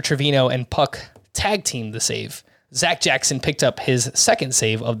day after Trevino and Puk tag teamed the save, Zach Jackson picked up his second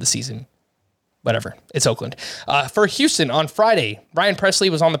save of the season. Whatever. It's Oakland. For Houston on Friday, Ryan Presley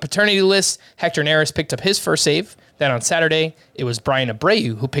was on the paternity list. Hector Neris picked up his first save. Then on Saturday, it was Brian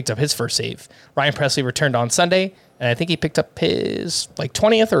Abreu who picked up his first save. Ryan Presley returned on Sunday, and I think he picked up his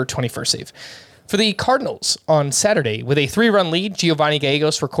 20th or 21st save. For the Cardinals on Saturday, with a 3-run lead, Giovanni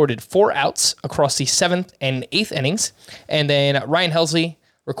Gallegos recorded 4 outs across the 7th and 8th innings. And then Ryan Helsley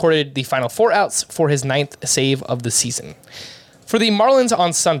recorded the final 4 outs for his 9th save of the season. For the Marlins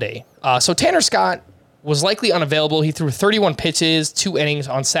on Sunday, so Tanner Scott was likely unavailable. He threw 31 pitches, 2 innings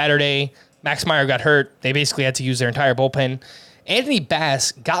on Saturday. Max Meyer got hurt. They basically had to use their entire bullpen. Anthony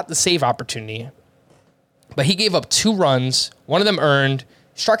Bass got the save opportunity, but he gave up 2 runs, one of them earned,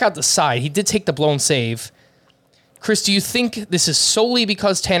 struck out the side. He did take the blown save. Chris, do you think this is solely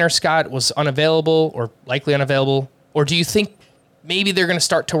because Tanner Scott was unavailable or likely unavailable? Or do you think maybe they're going to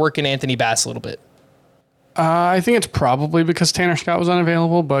start to work in Anthony Bass a little bit? I think it's probably because Tanner Scott was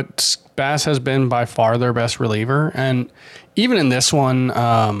unavailable, but Bass has been by far their best reliever. And even in this one,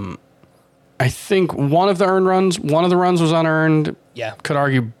 I think one of the runs was unearned. Yeah. Could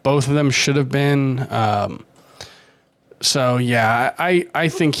argue both of them should have been. So, yeah, I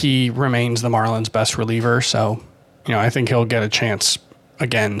think he remains the Marlins' best reliever. So, I think he'll get a chance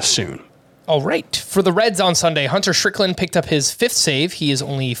again soon. All right. For the Reds on Sunday, Hunter Strickland picked up his 5th save. He is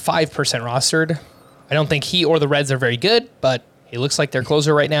only 5% rostered. I don't think he or the Reds are very good, but he looks like their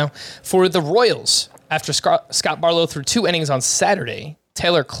closer right now. For the Royals, after Scott Barlow threw 2 innings on Saturday,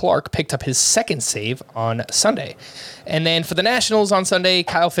 Taylor Clark picked up his 2nd save on Sunday. And then for the Nationals on Sunday,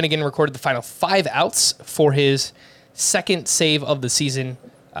 Kyle Finnegan recorded the final 5 outs for his 2nd save of the season.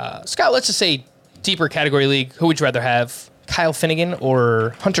 Scott, let's just say deeper category league. Who would you rather have, Kyle Finnegan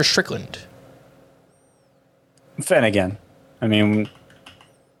or Hunter Strickland? Finnegan. The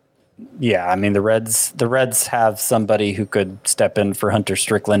Reds have somebody who could step in for Hunter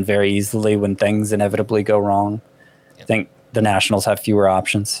Strickland very easily when things inevitably go wrong. Yep. I think the Nationals have fewer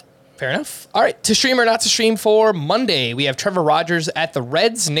options. Fair enough. All right, to stream or not to stream for Monday, we have Trevor Rogers at the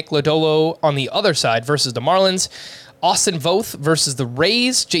Reds, Nick Lodolo on the other side versus the Marlins. Austin Voth versus the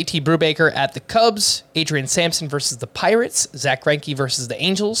Rays, JT Brubaker at the Cubs, Adrian Sampson versus the Pirates, Zach Greinke versus the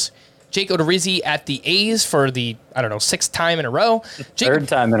Angels, Jake Odorizzi at the A's for the, 6th time in a row. Third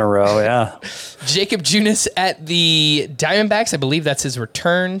time in a row, yeah. Jacob Junis at the Diamondbacks. I believe that's his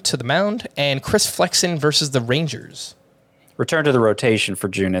return to the mound. And Chris Flexen versus the Rangers. Return to the rotation for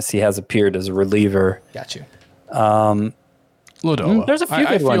Junis. He has appeared as a reliever. Got you. Lodolo. There's a few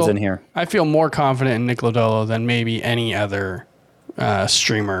good ones in here. I feel more confident in Nick Lodolo than maybe any other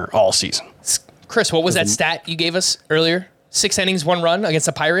streamer all season. Chris, what was that stat you gave us earlier? 6 innings, 1 run against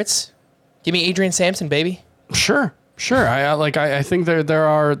the Pirates? Give me Adrian Sampson, baby. Sure. I think there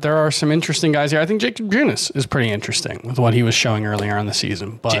are some interesting guys here. I think Jacob Junis is pretty interesting with what he was showing earlier in the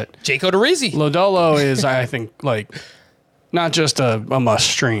season. But Jake Odorizzi. Lodolo is, I think, not just a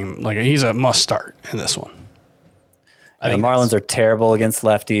must stream. He's a must start in this one. The Marlins are terrible against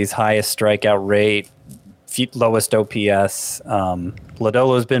lefties, highest strikeout rate, lowest OPS.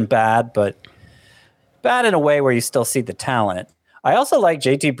 Lodolo's been bad, but bad in a way where you still see the talent. I also like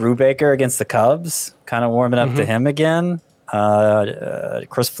JT Brubaker against the Cubs, kind of warming up to him again.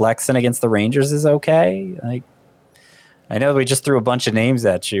 Chris Flexen against the Rangers is okay. I know we just threw a bunch of names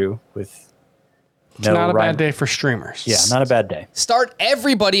at you with. It's not a bad day for streamers. Yeah, not a bad day. Start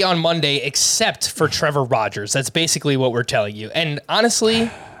everybody on Monday except for Trevor Rogers. That's basically what we're telling you. And honestly,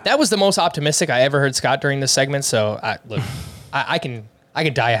 that was the most optimistic I ever heard Scott during this segment. So I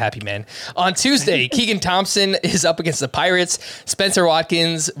can die a happy man. On Tuesday, Keegan Thompson is up against the Pirates, Spencer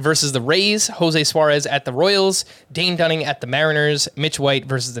Watkins versus the Rays, Jose Suarez at the Royals, Dane Dunning at the Mariners, Mitch White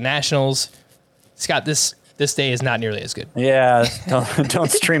versus the Nationals. Scott, this day is not nearly as good. Yeah, don't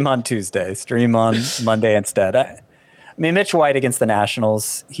stream on Tuesday. Stream on Monday instead. I mean, Mitch White against the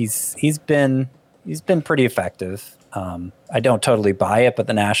Nationals, he's been pretty effective. I don't totally buy it, but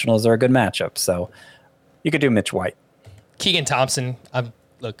the Nationals are a good matchup, so you could do Mitch White. Keegan Thompson,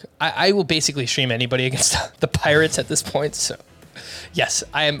 I will basically stream anybody against the Pirates at this point, so yes,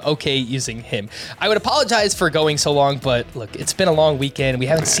 I am okay using him. I would apologize for going so long, but look, it's been a long weekend. We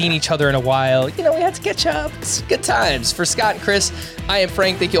haven't seen each other in a while. We had to catch up. It's good times. For Scott and Chris, I am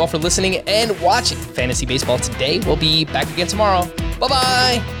Frank. Thank you all for listening and watching Fantasy Baseball today. We'll be back again tomorrow.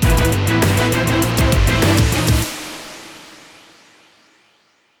 Bye-bye.